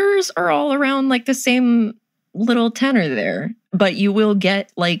 Yours are all around like the same little tenor there, but you will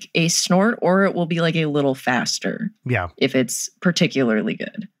get like a snort or it will be like a little faster Yeah. if it's particularly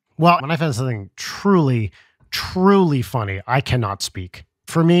good. Well, when I find something truly, truly funny, I cannot speak.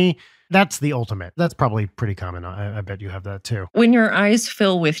 For me, that's the ultimate. That's probably pretty common. I bet you have that too. When your eyes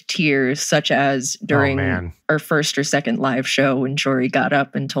fill with tears, such as during man. our first or second live show when Jory got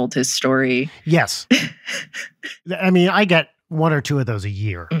up and told his story. Yes. I mean, I get 1 or 2 of those a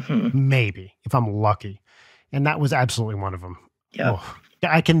year, Mhm. maybe, if I'm lucky. And that was absolutely one of them. Yep. Oh.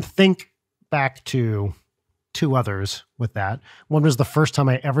 I can think back to 2 others with that. One was the first time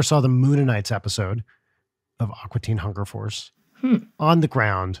I ever saw the Mooninites episode of Aqua Teen Hunger Force. On the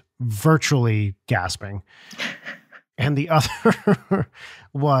ground, virtually gasping. And the other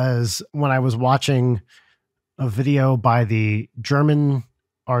was when I was watching a video by the German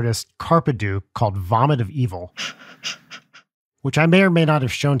artist Carpaduke called Vomit of Evil, which I may or may not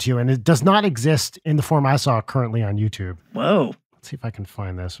have shown to you, and it does not exist in the form I saw currently on YouTube. Whoa. Let's see if I can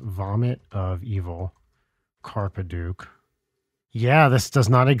find this. Vomit of Evil, Carpaduke. Yeah, this does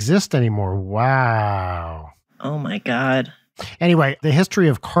not exist anymore. Wow. Oh my God. Anyway, the history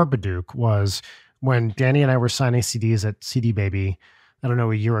of Carpaduke was when Danny and I were signing CDs at CD Baby, I don't know,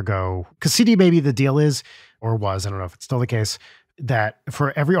 a year ago. Because CD Baby, the deal is, or was, I don't know if it's still the case, that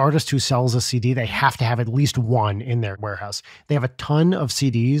for every artist who sells a CD, they have to have at least one in their warehouse. They have a ton of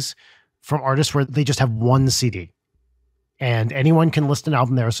CDs from artists where they just have one CD. And anyone can list an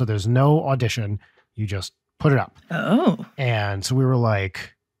album there, so there's no audition. You just put it up. Oh. And so we were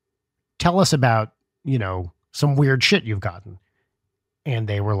like, tell us about, some weird shit you've gotten. And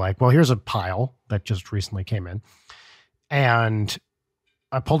they were like, well, here's a pile that just recently came in. And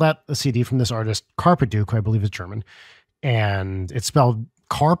I pulled out a CD from this artist, Carpaduke, who I believe is German. And it's spelled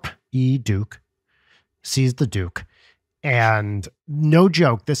Carp E Duke, C's the Duke. And no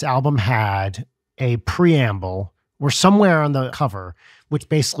joke, this album had a preamble or somewhere on the cover, which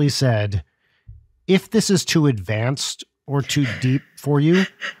basically said, if this is too advanced or too deep for you,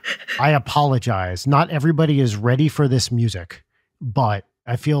 I apologize. Not everybody is ready for this music, but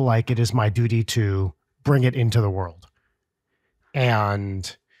I feel like it is my duty to bring it into the world.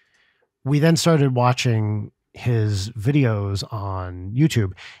 And we then started watching his videos on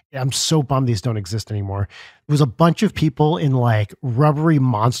YouTube. I'm so bummed these don't exist anymore. It was a bunch of people in like rubbery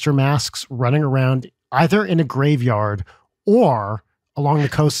monster masks running around either in a graveyard or along the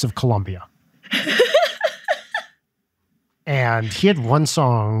coasts of Colombia. And he had one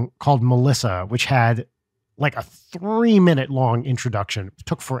song called Melissa, which had like a 3-minute long introduction. It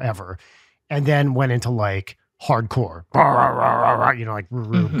took forever. And then went into like hardcore, you know, like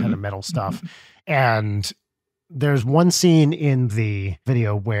kind of metal stuff. And there's one scene in the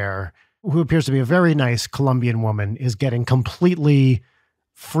video where who appears to be a very nice Colombian woman is getting completely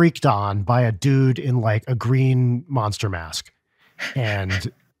freaked on by a dude in like a green monster mask.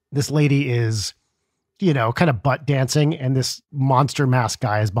 And this lady is, you know, kind of butt dancing, and this monster mask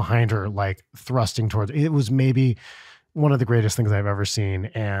guy is behind her, like thrusting towards. It was maybe one of the greatest things I've ever seen.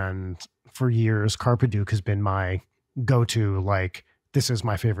 And for years, Carpe Duke has been my go-to, like, this is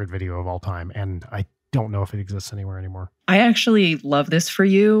my favorite video of all time. And I don't know if it exists anywhere anymore. I actually love this for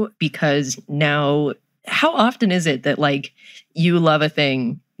you because now, how often is it that like you love a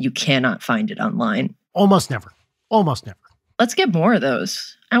thing, you cannot find it online? Almost never. Almost never. Let's get more of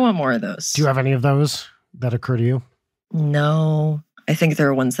those. I want more of those. Do you have any of those that occur to you? No. I think there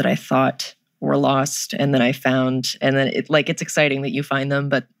are ones that I thought were lost and then I found, and then it's exciting that you find them,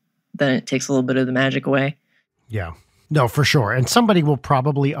 but then it takes a little bit of the magic away. Yeah. No, for sure. And somebody will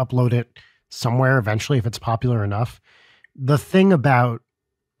probably upload it somewhere eventually if it's popular enough. The thing about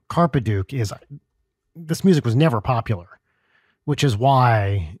Carpe Duke is this music was never popular, which is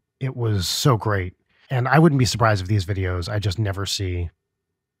why it was so great. And I wouldn't be surprised if these videos I just never see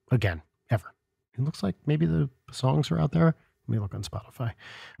again, ever. It looks like maybe the songs are out there. Let me look on Spotify.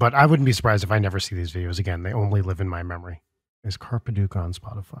 But I wouldn't be surprised if I never see these videos again. They only live in my memory. Is Carpe Duke on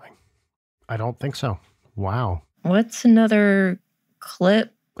Spotify? I don't think so. Wow. What's another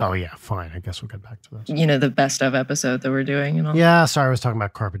clip? Oh, yeah, fine. I guess we'll get back to this. You know, the best of episode that we're doing and all. Yeah, sorry, I was talking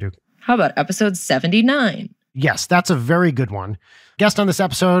about Carpe Duke. How about episode 79? Yes, that's a very good one. Guest on this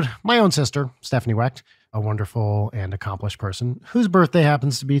episode, my own sister, Stephanie Wecht, a wonderful and accomplished person whose birthday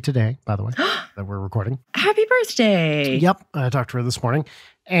happens to be today, by the way, that we're recording. Happy birthday. Yep, I talked to her this morning.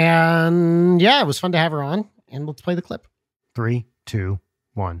 And yeah, it was fun to have her on. And let's play the clip. 3, 2,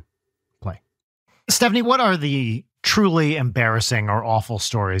 1, play. Stephanie, what are the truly embarrassing or awful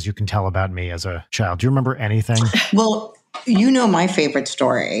stories you can tell about me as a child? Do you remember anything? Well, you know my favorite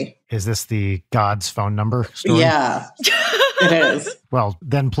story. Is this the God's phone number story? Yeah, it is. Well,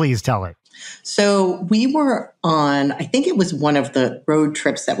 then please tell it. So we were on, I think it was one of the road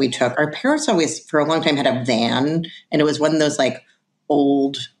trips that we took. Our parents always, for a long time, had a van. And it was one of those like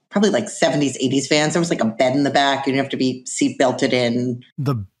old, probably like 70s, 80s vans. There was like a bed in the back. You didn't have to be seat belted in.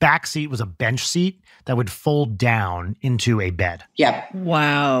 The back seat was a bench seat that would fold down into a bed. Yep.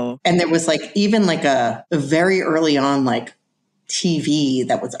 Wow. And there was like even like a very early on like TV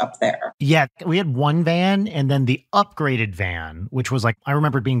that was up there. Yeah, we had one van and then the upgraded van, which was like, I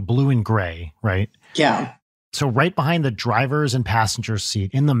remember it being blue and gray, right? Yeah. So right behind the driver's and passenger's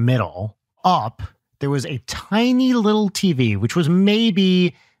seat in the middle, up, there was a tiny little TV, which was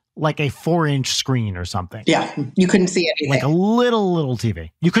maybe like a 4-inch screen or something. Yeah, you couldn't see anything. Like a little TV.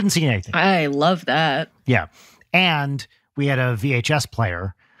 You couldn't see anything. I love that. Yeah. And we had a VHS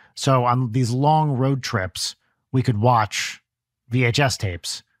player. So on these long road trips, we could watch VHS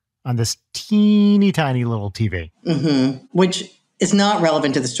tapes on this teeny tiny little TV. Mm-hmm. Which is not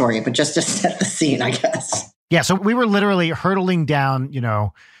relevant to the story, but just to set the scene, I guess. Yeah, so we were literally hurtling down, you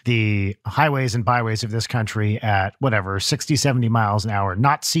know, the highways and byways of this country at whatever, 60, 70 miles an hour,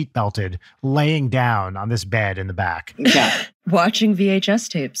 not seat belted, laying down on this bed in the back. Yeah. Watching VHS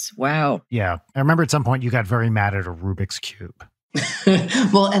tapes. Wow. Yeah. I remember at some point you got very mad at a Rubik's Cube.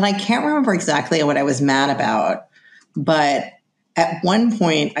 Well, and I can't remember exactly what I was mad about, but at one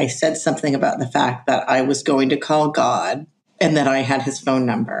point I said something about the fact that I was going to call God and that I had his phone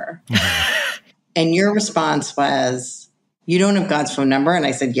number. Mm-hmm. And your response was, you don't have God's phone number? And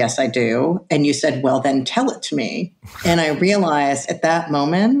I said, yes, I do. And you said, well, then tell it to me. And I realized at that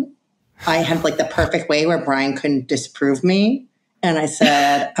moment, I had like the perfect way where Brian couldn't disprove me. And I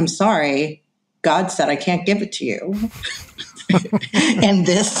said, I'm sorry. God said I can't give it to you. And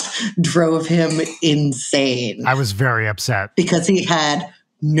this drove him insane. I was very upset. Because he had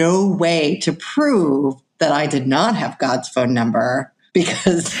no way to prove that I did not have God's phone number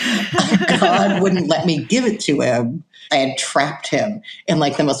because God wouldn't let me give it to him. I had trapped him in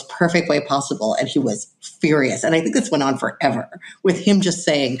like the most perfect way possible. And he was furious. And I think this went on forever with him just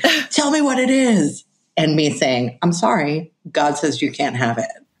saying, tell me what it is. And me saying, I'm sorry. God says you can't have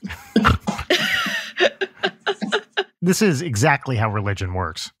it. This is exactly how religion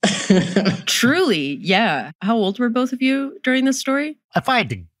works. Truly, yeah. How old were both of you during this story? If I had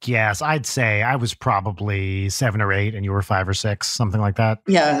to guess, I'd say I was probably 7 or 8 and you were 5 or 6, something like that.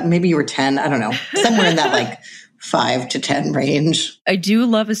 Yeah, maybe you were 10. I don't know. Somewhere in that like 5 to 10 range. I do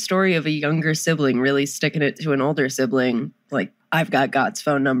love a story of a younger sibling really sticking it to an older sibling. Like, I've got God's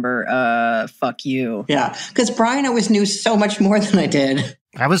phone number. Fuck you. Yeah, because Brian always knew so much more than I did.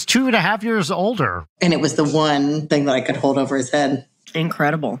 I was 2.5 years older. And it was the one thing that I could hold over his head.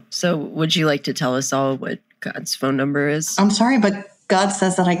 Incredible. So would you like to tell us all what God's phone number is? I'm sorry, but God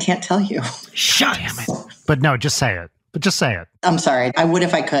says that I can't tell you. Shut Damn it. But no, just say it. But just say it. I'm sorry. I would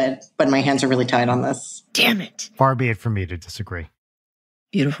if I could, but my hands are really tied on this. Damn it. Far be it from me to disagree.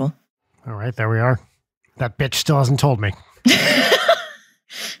 Beautiful. All right, there we are. That bitch still hasn't told me.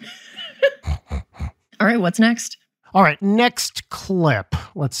 All right, what's next? All right, next clip.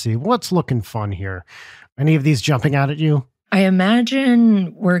 Let's see. What's looking fun here? Any of these jumping out at you? I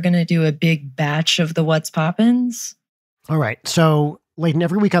imagine we're going to do a big batch of the What's Poppins. All right. So, Leighton,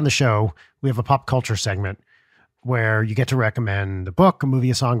 every week on the show, we have a pop culture segment where you get to recommend a book, a movie,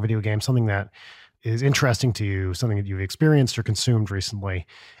 a song, video game, something that is interesting to you, something that you've experienced or consumed recently.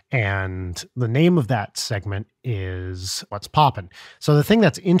 And the name of that segment is What's Poppin'. So the thing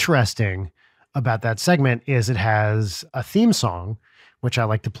that's interesting about that segment is it has a theme song, which I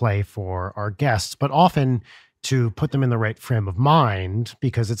like to play for our guests, but often to put them in the right frame of mind,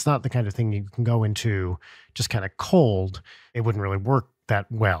 because it's not the kind of thing you can go into just kind of cold. It wouldn't really work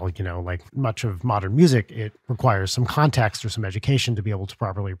that well, you know, like much of modern music, it requires some context or some education to be able to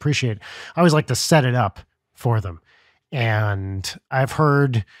properly appreciate. I always like to set it up for them. And I've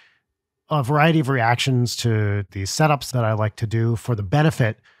heard a variety of reactions to these setups that I like to do for the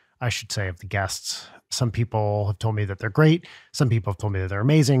benefit, I should say, of the guests. Some people have told me that they're great. Some people have told me that they're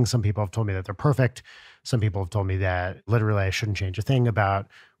amazing. Some people have told me that they're perfect. Some people have told me that literally I shouldn't change a thing about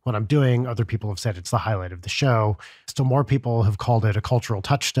what I'm doing. Other people have said it's the highlight of the show. Still more people have called it a cultural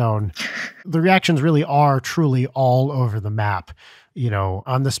touchstone. The reactions really are truly all over the map, you know,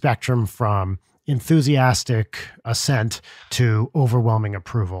 on the spectrum from enthusiastic assent to overwhelming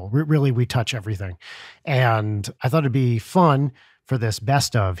approval. Really, we touch everything. And I thought it'd be fun for this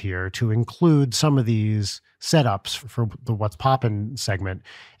best of here to include some of these setups for the What's Poppin' segment,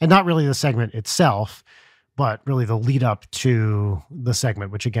 and not really the segment itself, but really the lead up to the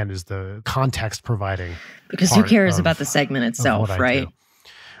segment, which again is the context providing. Because who cares about the segment itself, right?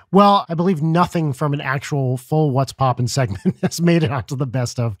 Well, I believe nothing from an actual full What's Poppin' segment has made it onto the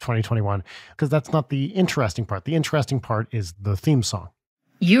best of 2021, because that's not the interesting part. The interesting part is the theme song.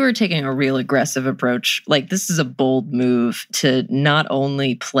 You are taking a real aggressive approach. Like, this is a bold move to not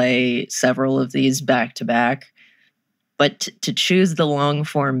only play several of these back to back, but to choose the long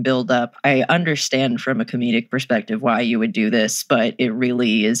form buildup. I understand from a comedic perspective why you would do this, but it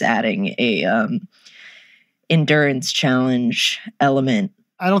really is adding a endurance challenge element.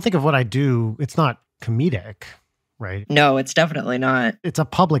 I don't think of what I do. It's not comedic, right? No, it's definitely not. It's a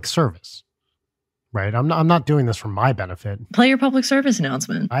public service. Right. I'm not doing this for my benefit. Play your public service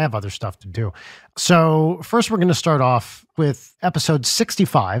announcement. I have other stuff to do. So first, we're going to start off with episode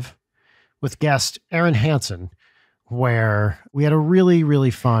 65 with guest Aaron Hansen, where we had a really,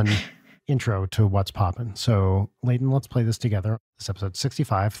 really fun intro to What's Poppin'. So Leighton, let's play this together. This episode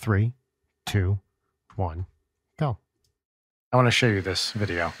 65, 3, 2, 1, go. I want to show you this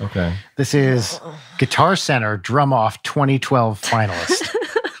video. Okay. This is Guitar Center Drum Off 2012 finalist.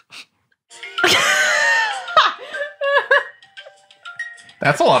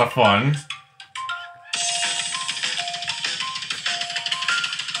 That's a lot of fun.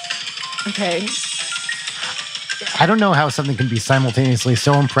 Okay. I don't know how something can be simultaneously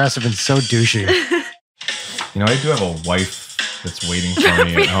so impressive and so douchey. You know, I do have a wife that's waiting for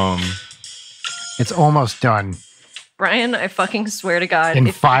me at home. It's almost done. Brian, I fucking swear to God.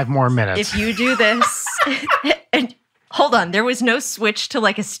 In 5 more minutes. If you do this... and hold on, there was no switch to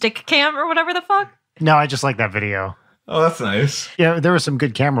like a stick cam or whatever the fuck? No, I just like that video. Oh, that's nice. Yeah, there was some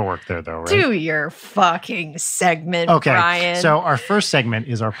good camera work there, though, right? Do your fucking segment, okay, Brian. So our first segment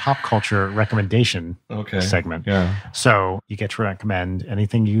is our pop culture recommendation segment. Yeah. So you get to recommend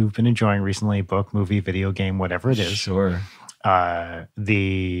anything you've been enjoying recently, book, movie, video game, whatever it is. Sure.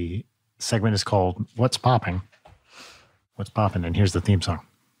 The segment is called What's Popping? What's Poppin'? And here's the theme song.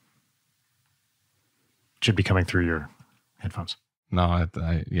 Should be coming through your headphones. No, I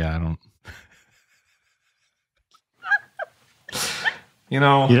don't. You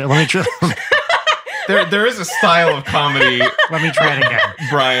know, let me try. there is a style of comedy. Let me try it again,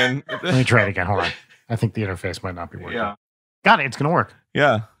 Brian. Let me try it again. Hold on. I think the interface might not be working. Yeah. Got it. It's going to work.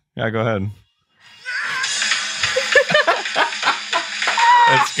 Yeah. Yeah, go ahead.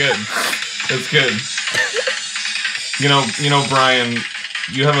 That's good. That's good. You know, Brian,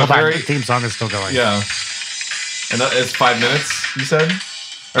 you have a the theme song is still going. Yeah. And it's 5 minutes, you said?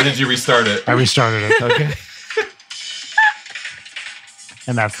 Or did you restart it? I restarted it. Okay.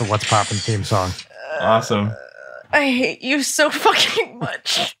 And that's the What's Poppin' theme song. Awesome. I hate you so fucking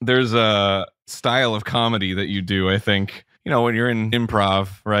much. There's a style of comedy that you do, I think. You know, when you're in improv,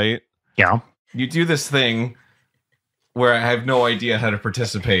 right? Yeah. You do this thing where I have no idea how to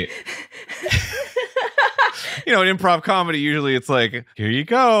participate. You know, in improv comedy, usually it's like, here you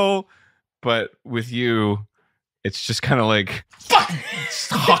go. But with you, it's just kind of like, fuck!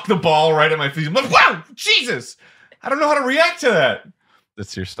 Just huck the ball right at my feet. I'm like, wow, Jesus! I don't know how to react to that.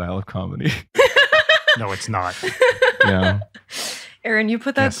 That's your style of comedy. No, it's not. Yeah. Aaron, you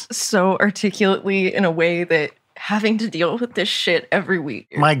put that so articulately in a way that having to deal with this shit every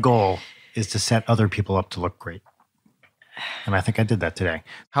week. My goal is to set other people up to look great. And I think I did that today.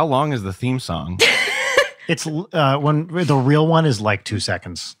 How long is the theme song? It's when the real one is like 2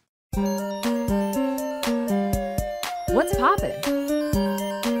 seconds. What's poppin'?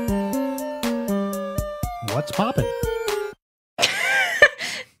 What's poppin'?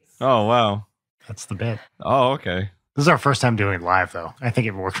 Oh, wow. That's the bit. Oh, okay. This is our first time doing it live, though. I think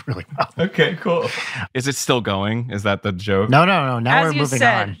it worked really well. Okay, cool. Is it still going? Is that the joke? No. Now As we're you moving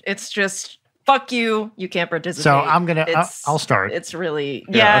said, on. it's just fuck you. You can't participate. So I'm gonna. I'll start. It's really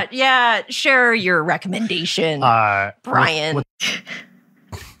Yeah. yeah. Share your recommendation, Brian.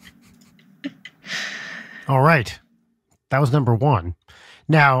 All right, that was number one.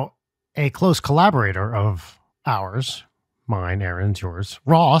 Now, a close collaborator of ours, mine, Aaron's, yours,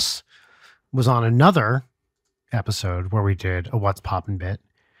 Ross, was on another episode where we did a What's Poppin' bit,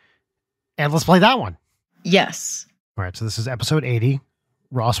 and let's play that one. Yes. All right, so this is episode 80.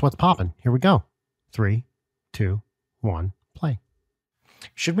 Ross, What's Poppin'? Here we go. 3, 2, 1, play.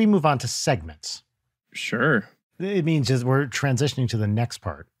 Should we move on to segments? Sure. It means just we're transitioning to the next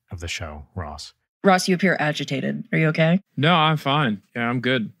part of the show, Ross. Ross, you appear agitated. Are you okay? No, I'm fine. Yeah, I'm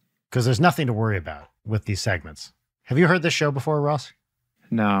good. Because there's nothing to worry about with these segments. Have you heard this show before, Ross?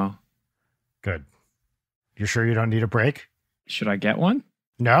 No. Good. You're sure you don't need a break? Should I get one?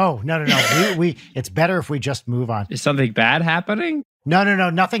 No. we it's better if we just move on. Is something bad happening? No.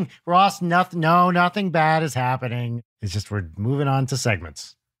 Nothing. Ross, nothing bad is happening. It's just we're moving on to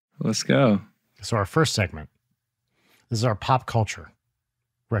segments. Let's go. So our first segment, this is our pop culture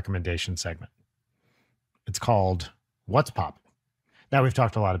recommendation segment. It's called What's Pop? Now, we've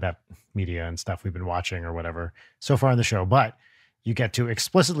talked a lot about media and stuff we've been watching or whatever so far in the show, but you get to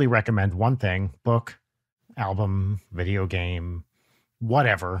explicitly recommend one thing, book, album, video game,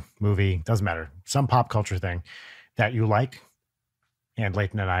 whatever, movie, doesn't matter, some pop culture thing that you like, and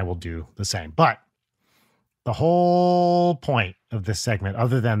Leighton and I will do the same. But the whole point of this segment,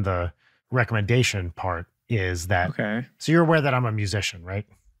 other than the recommendation part, is that, Okay. so you're aware that I'm a musician, right?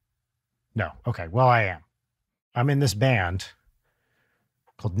 No. Okay. Well, I am. I'm in this band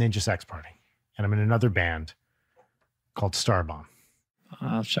called Ninja Sex Party, and I'm in another band called Starbomb.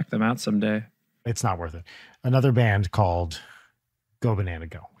 I'll check them out someday. It's not worth it. Another band called Go Banana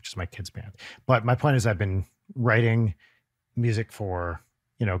Go, which is my kids' band. But my point is I've been writing music for,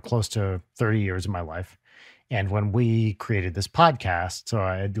 close to 30 years of my life. And when we created this podcast, so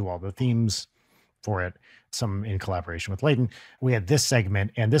I do all the themes for it, some in collaboration with Leighton, we had this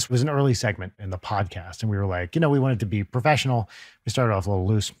segment, and this was an early segment in the podcast. And we were like, we wanted to be professional. We started off a little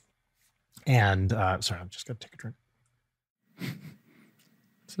loose. And sorry, I'm just going to take a drink.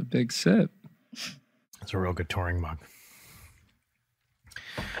 It's a big sip. It's a real good touring mug.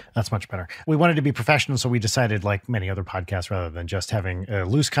 That's much better. We wanted to be professional, so we decided, like many other podcasts, rather than just having a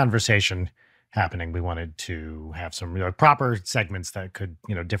loose conversation happening, we wanted to have some proper segments that could,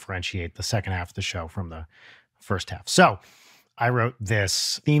 differentiate the second half of the show from the first half. So I wrote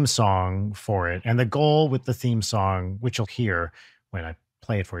this theme song for it. And the goal with the theme song, which you'll hear when I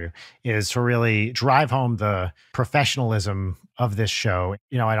play it for you, is to really drive home the professionalism of this show.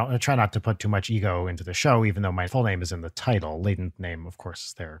 I try not to put too much ego into the show, even though my full name is in the title. Leighton's name, of course,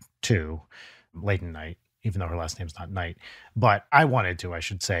 is there too. Leighton Knight, even though her last name's not Knight. But I wanted to, I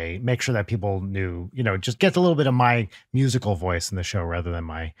should say, make sure that people knew, just get a little bit of my musical voice in the show rather than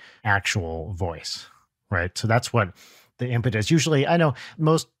my actual voice, right? So that's what the impetus. Usually, I know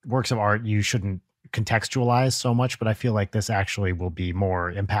most works of art, you shouldn't contextualize so much, but I feel like this actually will be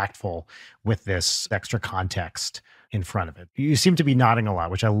more impactful with this extra context in front of it. You seem to be nodding a lot,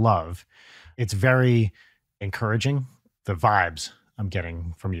 which I love. It's very encouraging, the vibes I'm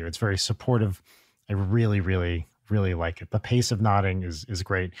getting from you. It's very supportive. I really, really, really like it. The pace of nodding is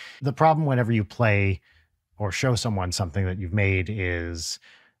great. The problem whenever you play or show someone something that you've made is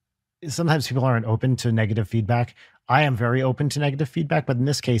sometimes people aren't open to negative feedback. I am very open to negative feedback, but in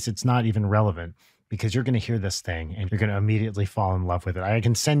this case, it's not even relevant because you're going to hear this thing and you're going to immediately fall in love with it. I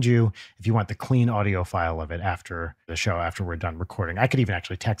can send you, if you want, the clean audio file of it after the show, after we're done recording. I could even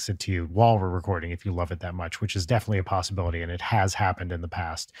actually text it to you while we're recording if you love it that much, which is definitely a possibility. And it has happened in the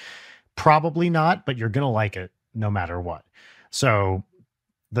past. Probably not, but you're going to like it no matter what. So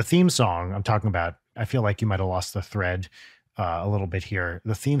the theme song I'm talking about, I feel like you might have lost the thread a little bit here.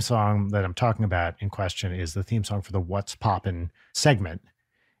 The theme song that I'm talking about in question is the theme song for the What's Poppin' segment.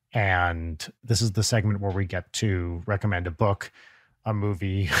 And this is the segment where we get to recommend a book, a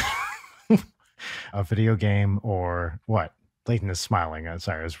movie, a video game, or what? Leighton is smiling. I'm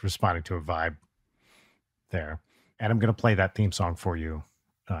sorry, I was responding to a vibe there. And I'm going to play that theme song for you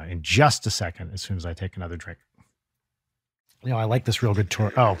in just a second, as soon as I take another drink. You know, I like this real good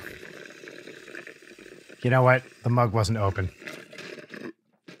tour. Oh, you know what? The mug wasn't open.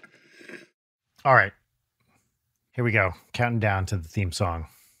 All right. Here we go. Counting down to the theme song.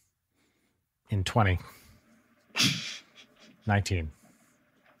 In 20, 19,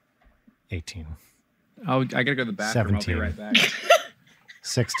 18. Oh, I gotta go to the bathroom. 17, I'll be right back.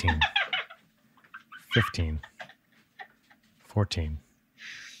 16, 15, 14,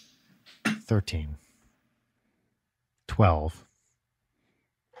 13, 12,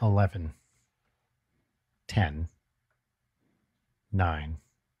 11, 10, 9,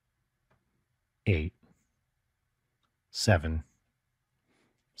 8, 7,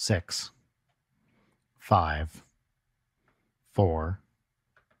 6, 5, 4,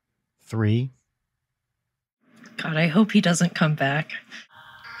 3. God, I hope he doesn't come back.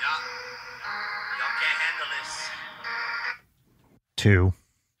 Y'all can't handle this. 2,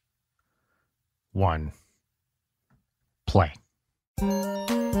 1. Play.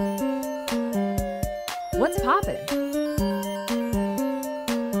 What's poppin'?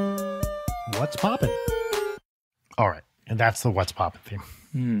 What's poppin'? All right. And that's the What's Poppin' theme.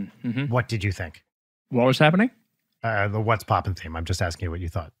 Mm-hmm. What did you think? What was happening? The What's Poppin' theme. I'm just asking you what you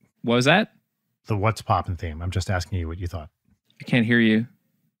thought. What was that? The What's Poppin' theme. I'm just asking you what you thought. I can't hear you.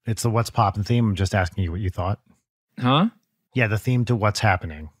 It's the What's Poppin' theme. I'm just asking you what you thought. Huh? Yeah, the theme to What's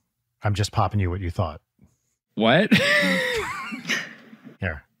Happening. I'm just popping you what you thought. What?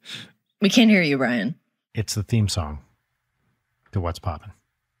 Here. We can't hear you, Brian. It's the theme song to What's Poppin'.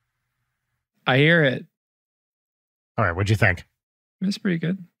 I hear it. All right, what'd you think? It's pretty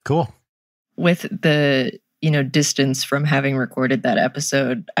good. Cool. With the, distance from having recorded that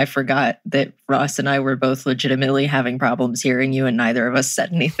episode, I forgot that Ross and I were both legitimately having problems hearing you, and neither of us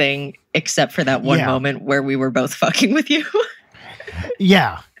said anything except for that one moment where we were both fucking with you.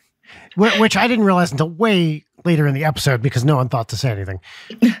 Yeah. Which I didn't realize until way later in the episode because no one thought to say anything.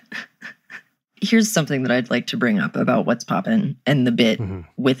 Here's something that I'd like to bring up about What's Poppin' and the bit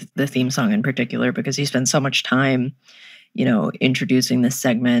with the theme song in particular, because you spend so much time, introducing this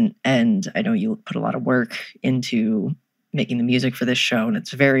segment. And I know you put a lot of work into making the music for this show, and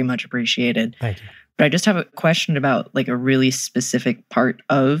it's very much appreciated. Thank you. But I just have a question about like a really specific part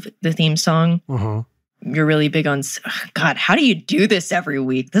of the theme song. Mm-hmm. You're really big on, God, how do you do this every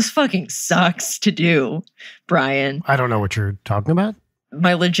week? This fucking sucks to do, Brian. I don't know what you're talking about.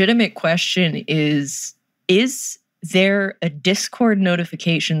 My legitimate question is there a Discord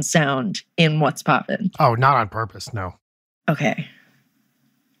notification sound in What's Poppin'? Oh, not on purpose, no. Okay.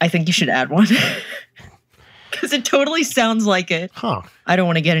 I think you should add one. Because it totally sounds like it. Huh. I don't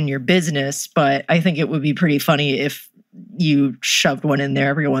want to get in your business, but I think it would be pretty funny if you shoved one in there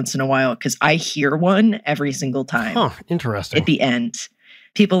every once in a while, because I hear one every single time. Huh, interesting. At the end.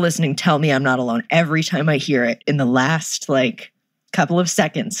 People listening tell me I'm not alone. Every time I hear it, in the last couple of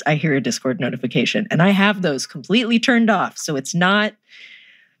seconds, I hear a Discord notification. And I have those completely turned off. So it's not.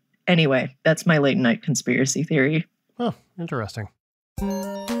 Anyway, that's my late night conspiracy theory. Oh, interesting.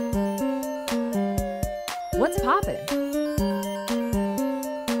 What's poppin'?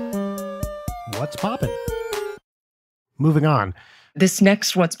 What's poppin'? Moving on. This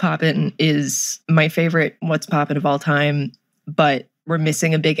next What's Poppin' is my favorite What's Poppin' of all time, but we're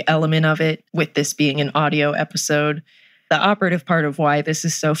missing a big element of it with this being an audio episode. The operative part of why this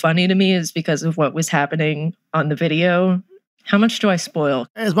is so funny to me is because of what was happening on the video. How much do I spoil?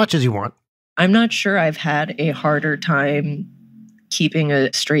 As much as you want. I'm not sure I've had a harder time keeping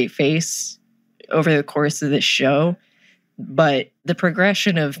a straight face over the course of this show, but the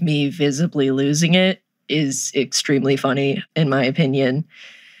progression of me visibly losing it is extremely funny, in my opinion.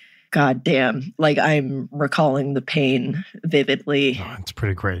 God damn. I'm recalling the pain vividly. Oh, it's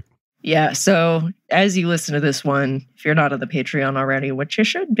pretty great. Yeah, so as you listen to this one, if you're not on the Patreon already, which you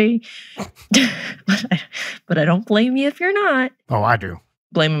should be, but I don't blame you if you're not. Oh, I do.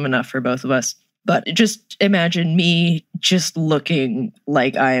 Blame him enough for both of us. But just imagine me just looking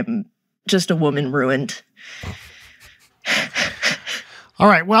like I am just a woman ruined. All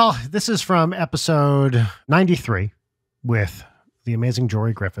right. Well, this is from episode 93 with the amazing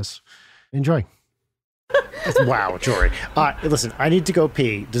Jory Griffiths. Enjoy. Wow, Jory. Listen, I need to go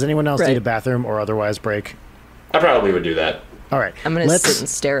pee. Does anyone else need a bathroom or otherwise break? I probably would do that. All right. I'm going to sit and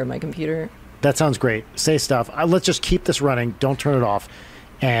stare at my computer. That sounds great. Say stuff. Let's just keep this running. Don't turn it off.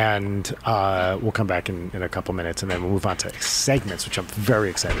 And we'll come back in a couple minutes, and then we'll move on to segments, which I'm very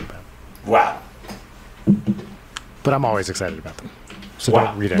excited about. Wow. But I'm always excited about them. So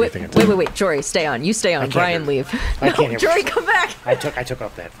don't read anything into them. Wait. Jory, stay on. You stay on. Brian, leave. I can't hear. Jory, come back. I took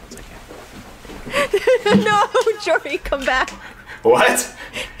off the headphones. I can't. No, Jory, come back. What?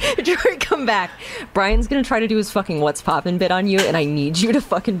 Jory, come back. Brian's going to try to do his fucking What's Poppin' bit on you, and I need you to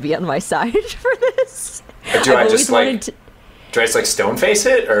fucking be on my side for this. Do I just like stone face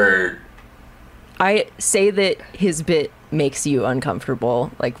it, or? I say that his bit makes you uncomfortable,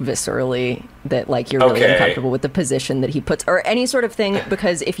 like viscerally, that like you're really uncomfortable with the position that he puts, or any sort of thing,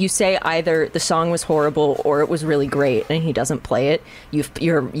 because if you say either the song was horrible or it was really great and he doesn't play it,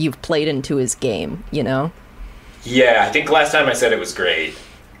 you've played into his game, you know? Yeah, I think last time I said it was great.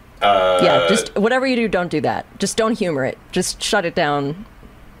 Yeah, just whatever you do, don't do that. Just don't humor it. Just shut it down.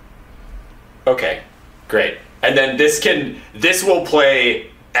 Okay, great. And then this will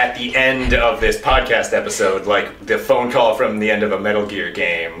play at the end of this podcast episode, like the phone call from the end of a Metal Gear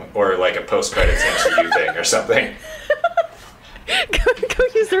game, or like a post-credits MCU thing or something. Go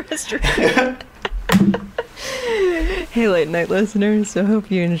use the restroom. Hey, late night listeners, so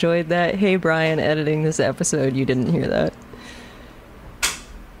hope you enjoyed that. Hey, Brian, editing this episode, you didn't hear that.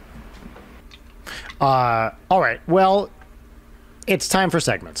 All right. Well, it's time for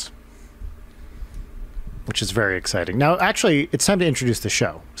segments, which is very exciting. Now, actually, it's time to introduce the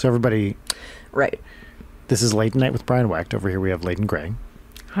show. So everybody... Right. This is Late Night with Brian Wecht. Over here we have Leighton Gray.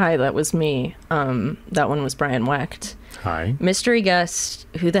 Hi, that was me. That one was Brian Wecht. Hi. Mystery guest,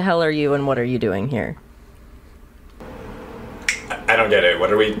 who the hell are you and what are you doing here? I don't get it.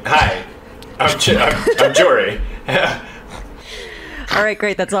 What are we... Hi. I'm Jory. All right,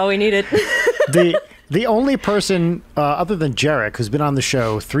 great. That's all we needed. The only person, other than Jarek, who's been on the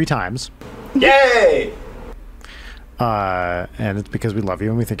show 3 times. Yay! And it's because we love you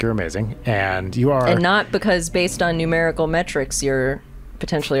and we think you're amazing. And you are... And not because based on numerical metrics, you're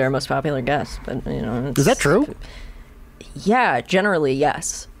potentially our most popular guest. But, you know... Is that true? Yeah, generally,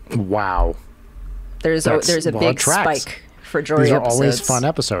 yes. Wow. There's a big spike for Jory These are episodes. always fun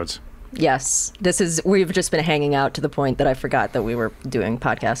episodes. Yes. We've just been hanging out to the point that I forgot that we were doing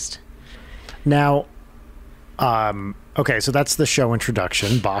podcast. Now, okay, so that's the show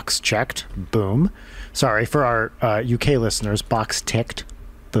introduction. Box checked. Boom. Sorry, for our UK listeners, box ticked.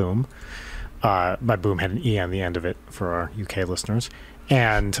 Boom. My boom had an E on the end of it for our UK listeners.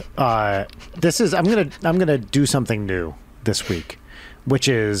 And this is I'm gonna do something new this week, which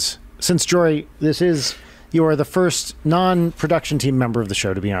is, since Jory, you are the first non-production team member of the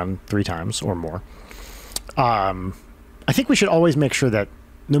show to be on 3 times or more. I think we should always make sure that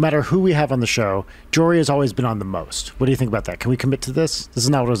no matter who we have on the show, Jory has always been on the most. What do you think about that? Can we commit to this? This is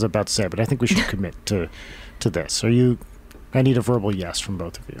not what I was about to say, but I think we should commit to this. I need a verbal yes from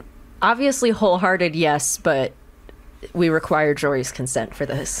both of you. Obviously, wholehearted yes, but we require Jory's consent for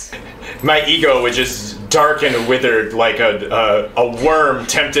this. My ego, which is dark and withered like a worm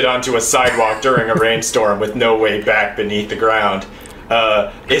tempted onto a sidewalk during a rainstorm with no way back beneath the ground,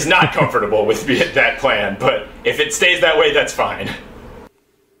 is not comfortable with that plan. But if it stays that way, that's fine.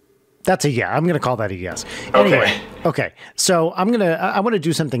 That's a yeah. I'm going to call that a yes. Anyway, okay. So I want to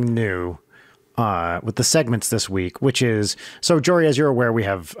do something new with the segments this week, which is, so Jory, as you're aware, we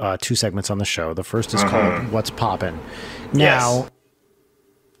have 2 segments on the show. The first is called What's Poppin'. Now,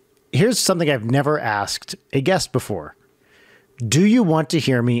 here's something I've never asked a guest before. Do you want to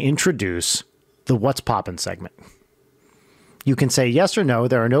hear me introduce the What's Poppin' segment? You can say yes or no.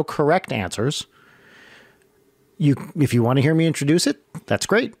 There are no correct answers. If you want to hear me introduce it, that's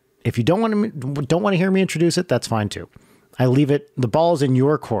great. If you don't want to hear me introduce it, that's fine too. I leave it, the ball's in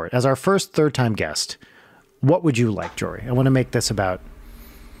your court. As our first 3rd-time guest, what would you like, Jory? I want to make this about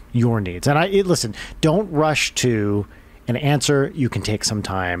your needs. And listen, don't rush to an answer. You can take some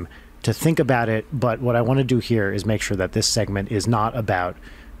time to think about it. But what I want to do here is make sure that this segment is not about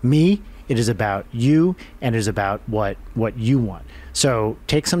me. It is about you, and it is about what you want. So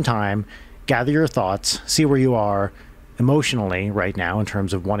take some time, gather your thoughts, see where you are, emotionally right now in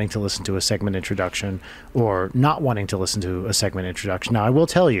terms of wanting to listen to a segment introduction or not wanting to listen to a segment introduction. Now, I will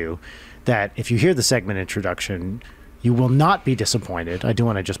tell you that if you hear the segment introduction, you will not be disappointed. I do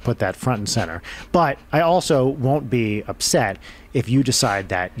want to just put that front and center. But I also won't be upset if you decide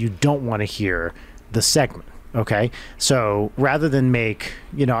that you don't want to hear the segment. Okay? So rather than make,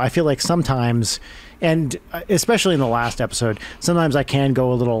 I feel like sometimes, and especially in the last episode, sometimes I can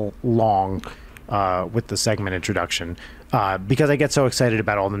go a little long with the segment introduction because I get so excited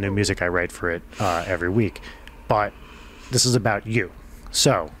about all the new music I write for it every week. But this is about you.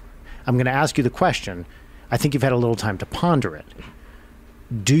 So I'm going to ask you the question. I think you've had a little time to ponder it.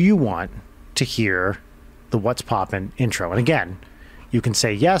 Do you want to hear the What's Poppin' intro? And again, you can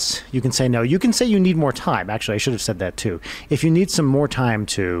say yes, you can say no, you can say you need more time. Actually, I should have said that too. If you need some more time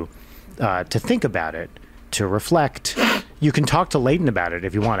to think about it, to reflect, you can talk to Leighton about it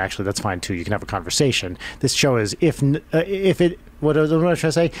if you want. Actually, that's fine too. You can have a conversation. This show is what am I trying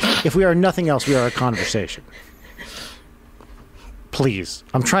to say? If we are nothing else, we are a conversation. Please,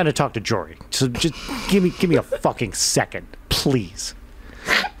 I'm trying to talk to Jory. So just give me a fucking second, please.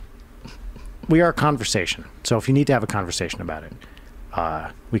 We are a conversation. So if you need to have a conversation about it,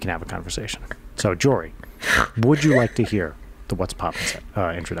 we can have a conversation. So Jory, would you like to hear the What's Poppin'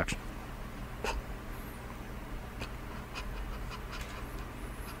 introduction?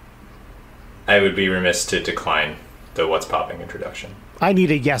 I would be remiss to decline the What's Popping introduction. I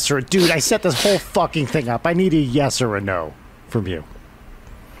need a yes or a... Dude, I set this whole fucking thing up. I need a yes or a no from you.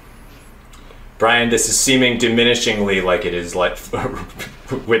 Brian, this is seeming diminishingly like it is like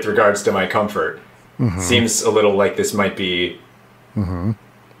with regards to my comfort. Mm-hmm. Seems a little like this might be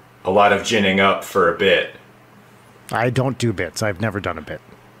a lot of ginning up for a bit. I don't do bits. I've never done a bit.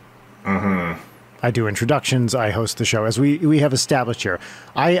 I do introductions. I host the show. As we have established here,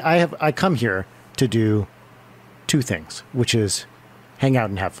 I come here to do two things, which is hang out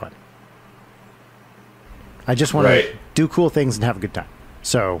and have fun. I just want to do cool things and have a good time.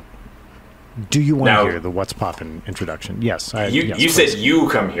 So, do you want to hear the What's Poppin' introduction? Yes. You said you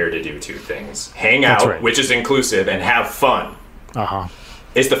come here to do two things. Hang out, which is inclusive, and have fun.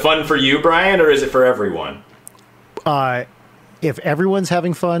 Is the fun for you, Brian, or is it for everyone? If everyone's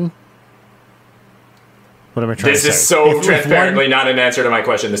having fun, what am I trying to say? This is so transparently not an answer to my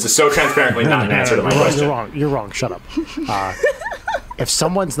question. This is so transparently not an answer to my question. You're wrong. Shut up. If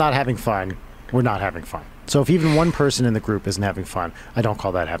someone's not having fun, we're not having fun. So if even one person in the group isn't having fun, I don't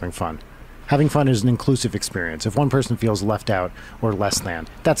call that having fun. Having fun is an inclusive experience. If one person feels left out or less than,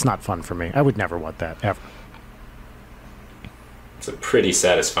 that's not fun for me. I would never want that, ever. It's a pretty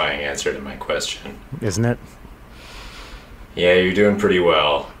satisfying answer to my question. Isn't it? Yeah, you're doing pretty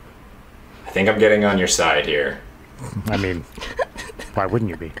well. I think I'm getting on your side here. I mean, why wouldn't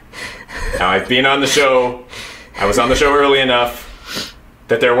you be? Now, I've been on the show. I was on the show early enough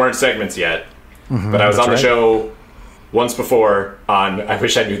that there weren't segments yet. But I was on the show once before on, I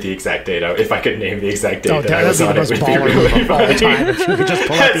wish I knew the exact date. If I could name the exact date that I was on, it would be really funny. It's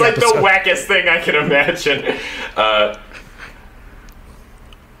like the wackest thing I can imagine.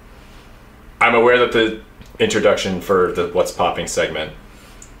 I'm aware that the introduction for the What's Popping segment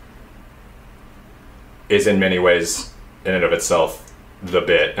is in many ways, in and of itself, the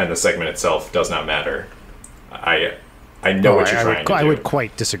bit, and the segment itself does not matter. I know what you're trying to do. I would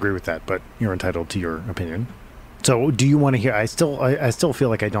quite disagree with that, but you're entitled to your opinion. So, do you want to hear? I still feel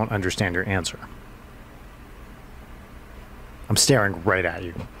like I don't understand your answer. I'm staring right at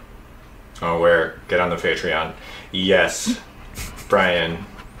you. Oh, where? Get on the Patreon. Yes, Brian,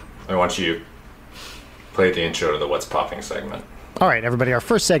 I want you to play the intro to the What's Popping segment. All right, everybody. Our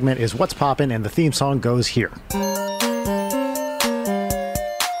first segment is What's Poppin', and the theme song goes here.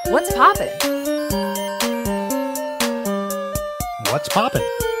 What's Poppin'? What's Poppin'?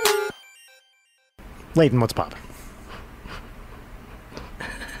 Leighton, what's poppin'?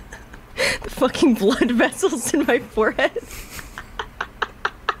 The fucking blood vessels in my forehead.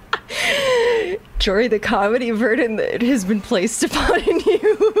 Jory, the comedy burden that has been placed upon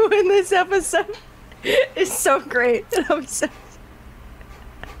you in this episode is so great. And I'm so...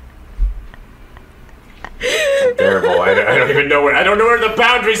 It's unbearable. I don't even know where. I don't know where the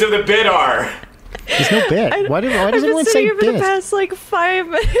boundaries of the bit are. There's no bit. Why does everyone say bit? I've been sitting here for the past like 5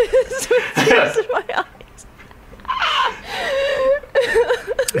 minutes with tears in my eyes.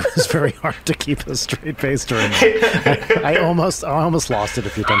 It was very hard to keep a straight face during that. I almost lost it a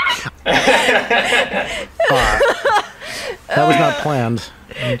few times. That was not planned.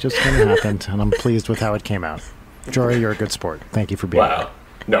 It just kind of happened, and I'm pleased with how it came out. Jory, you're a good sport. Thank you for being here.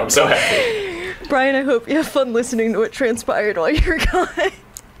 No, I'm so happy. Brian, I hope you have fun listening to what transpired while you're gone.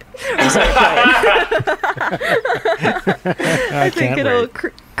 I'm sorry, I think it'll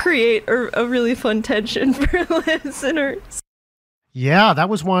create a really fun tension for listeners. Yeah, that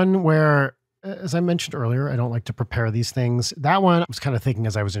was one where, as I mentioned earlier, I don't like to prepare these things. That one, I was kind of thinking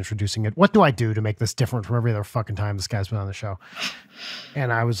as I was introducing it, what do I do to make this different from every other fucking time this guy's been on the show?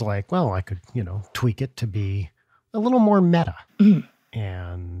 And I was like, well, I could, tweak it to be a little more meta.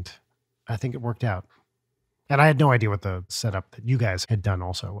 And I think it worked out. And I had no idea what the setup that you guys had done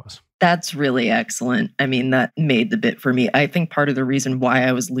also was. That's really excellent. I mean, that made the bit for me. I think part of the reason why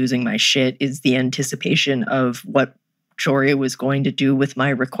I was losing my shit is the anticipation of what Jory was going to do with my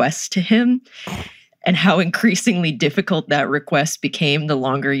request to him and how increasingly difficult that request became the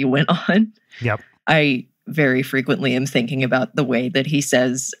longer you went on. Yep. I very frequently am thinking about the way that he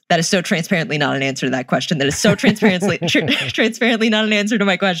says, that is so transparently not an answer to that question. That is so transparently not an answer to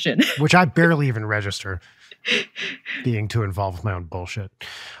my question. Which I barely even register, being too involved with my own bullshit.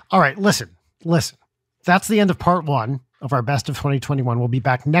 All right, listen. That's the end of part 1 of our Best of 2021. We'll be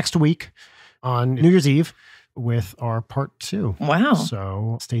back next week on New Year's Eve with our part 2. Wow.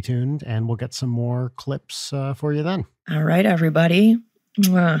 So stay tuned and we'll get some more clips for you then. All right, everybody.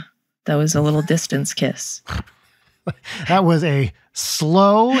 Mwah. That was a little distance kiss. That was a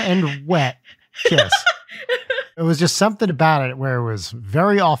slow and wet kiss. It was just something about it where it was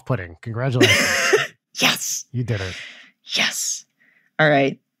very off-putting. Congratulations. Yes. You did it. Yes. All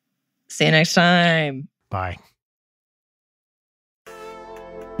right. See you next time. Bye.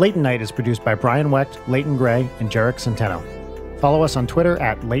 Leighton Night is produced by Brian Wecht, Leighton Gray, and Jarek Centeno. Follow us on Twitter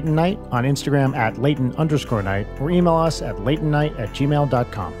at Leighton Night, on Instagram at Leighton_Night, or email us at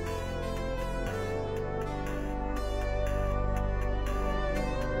leightonnight@gmail.com.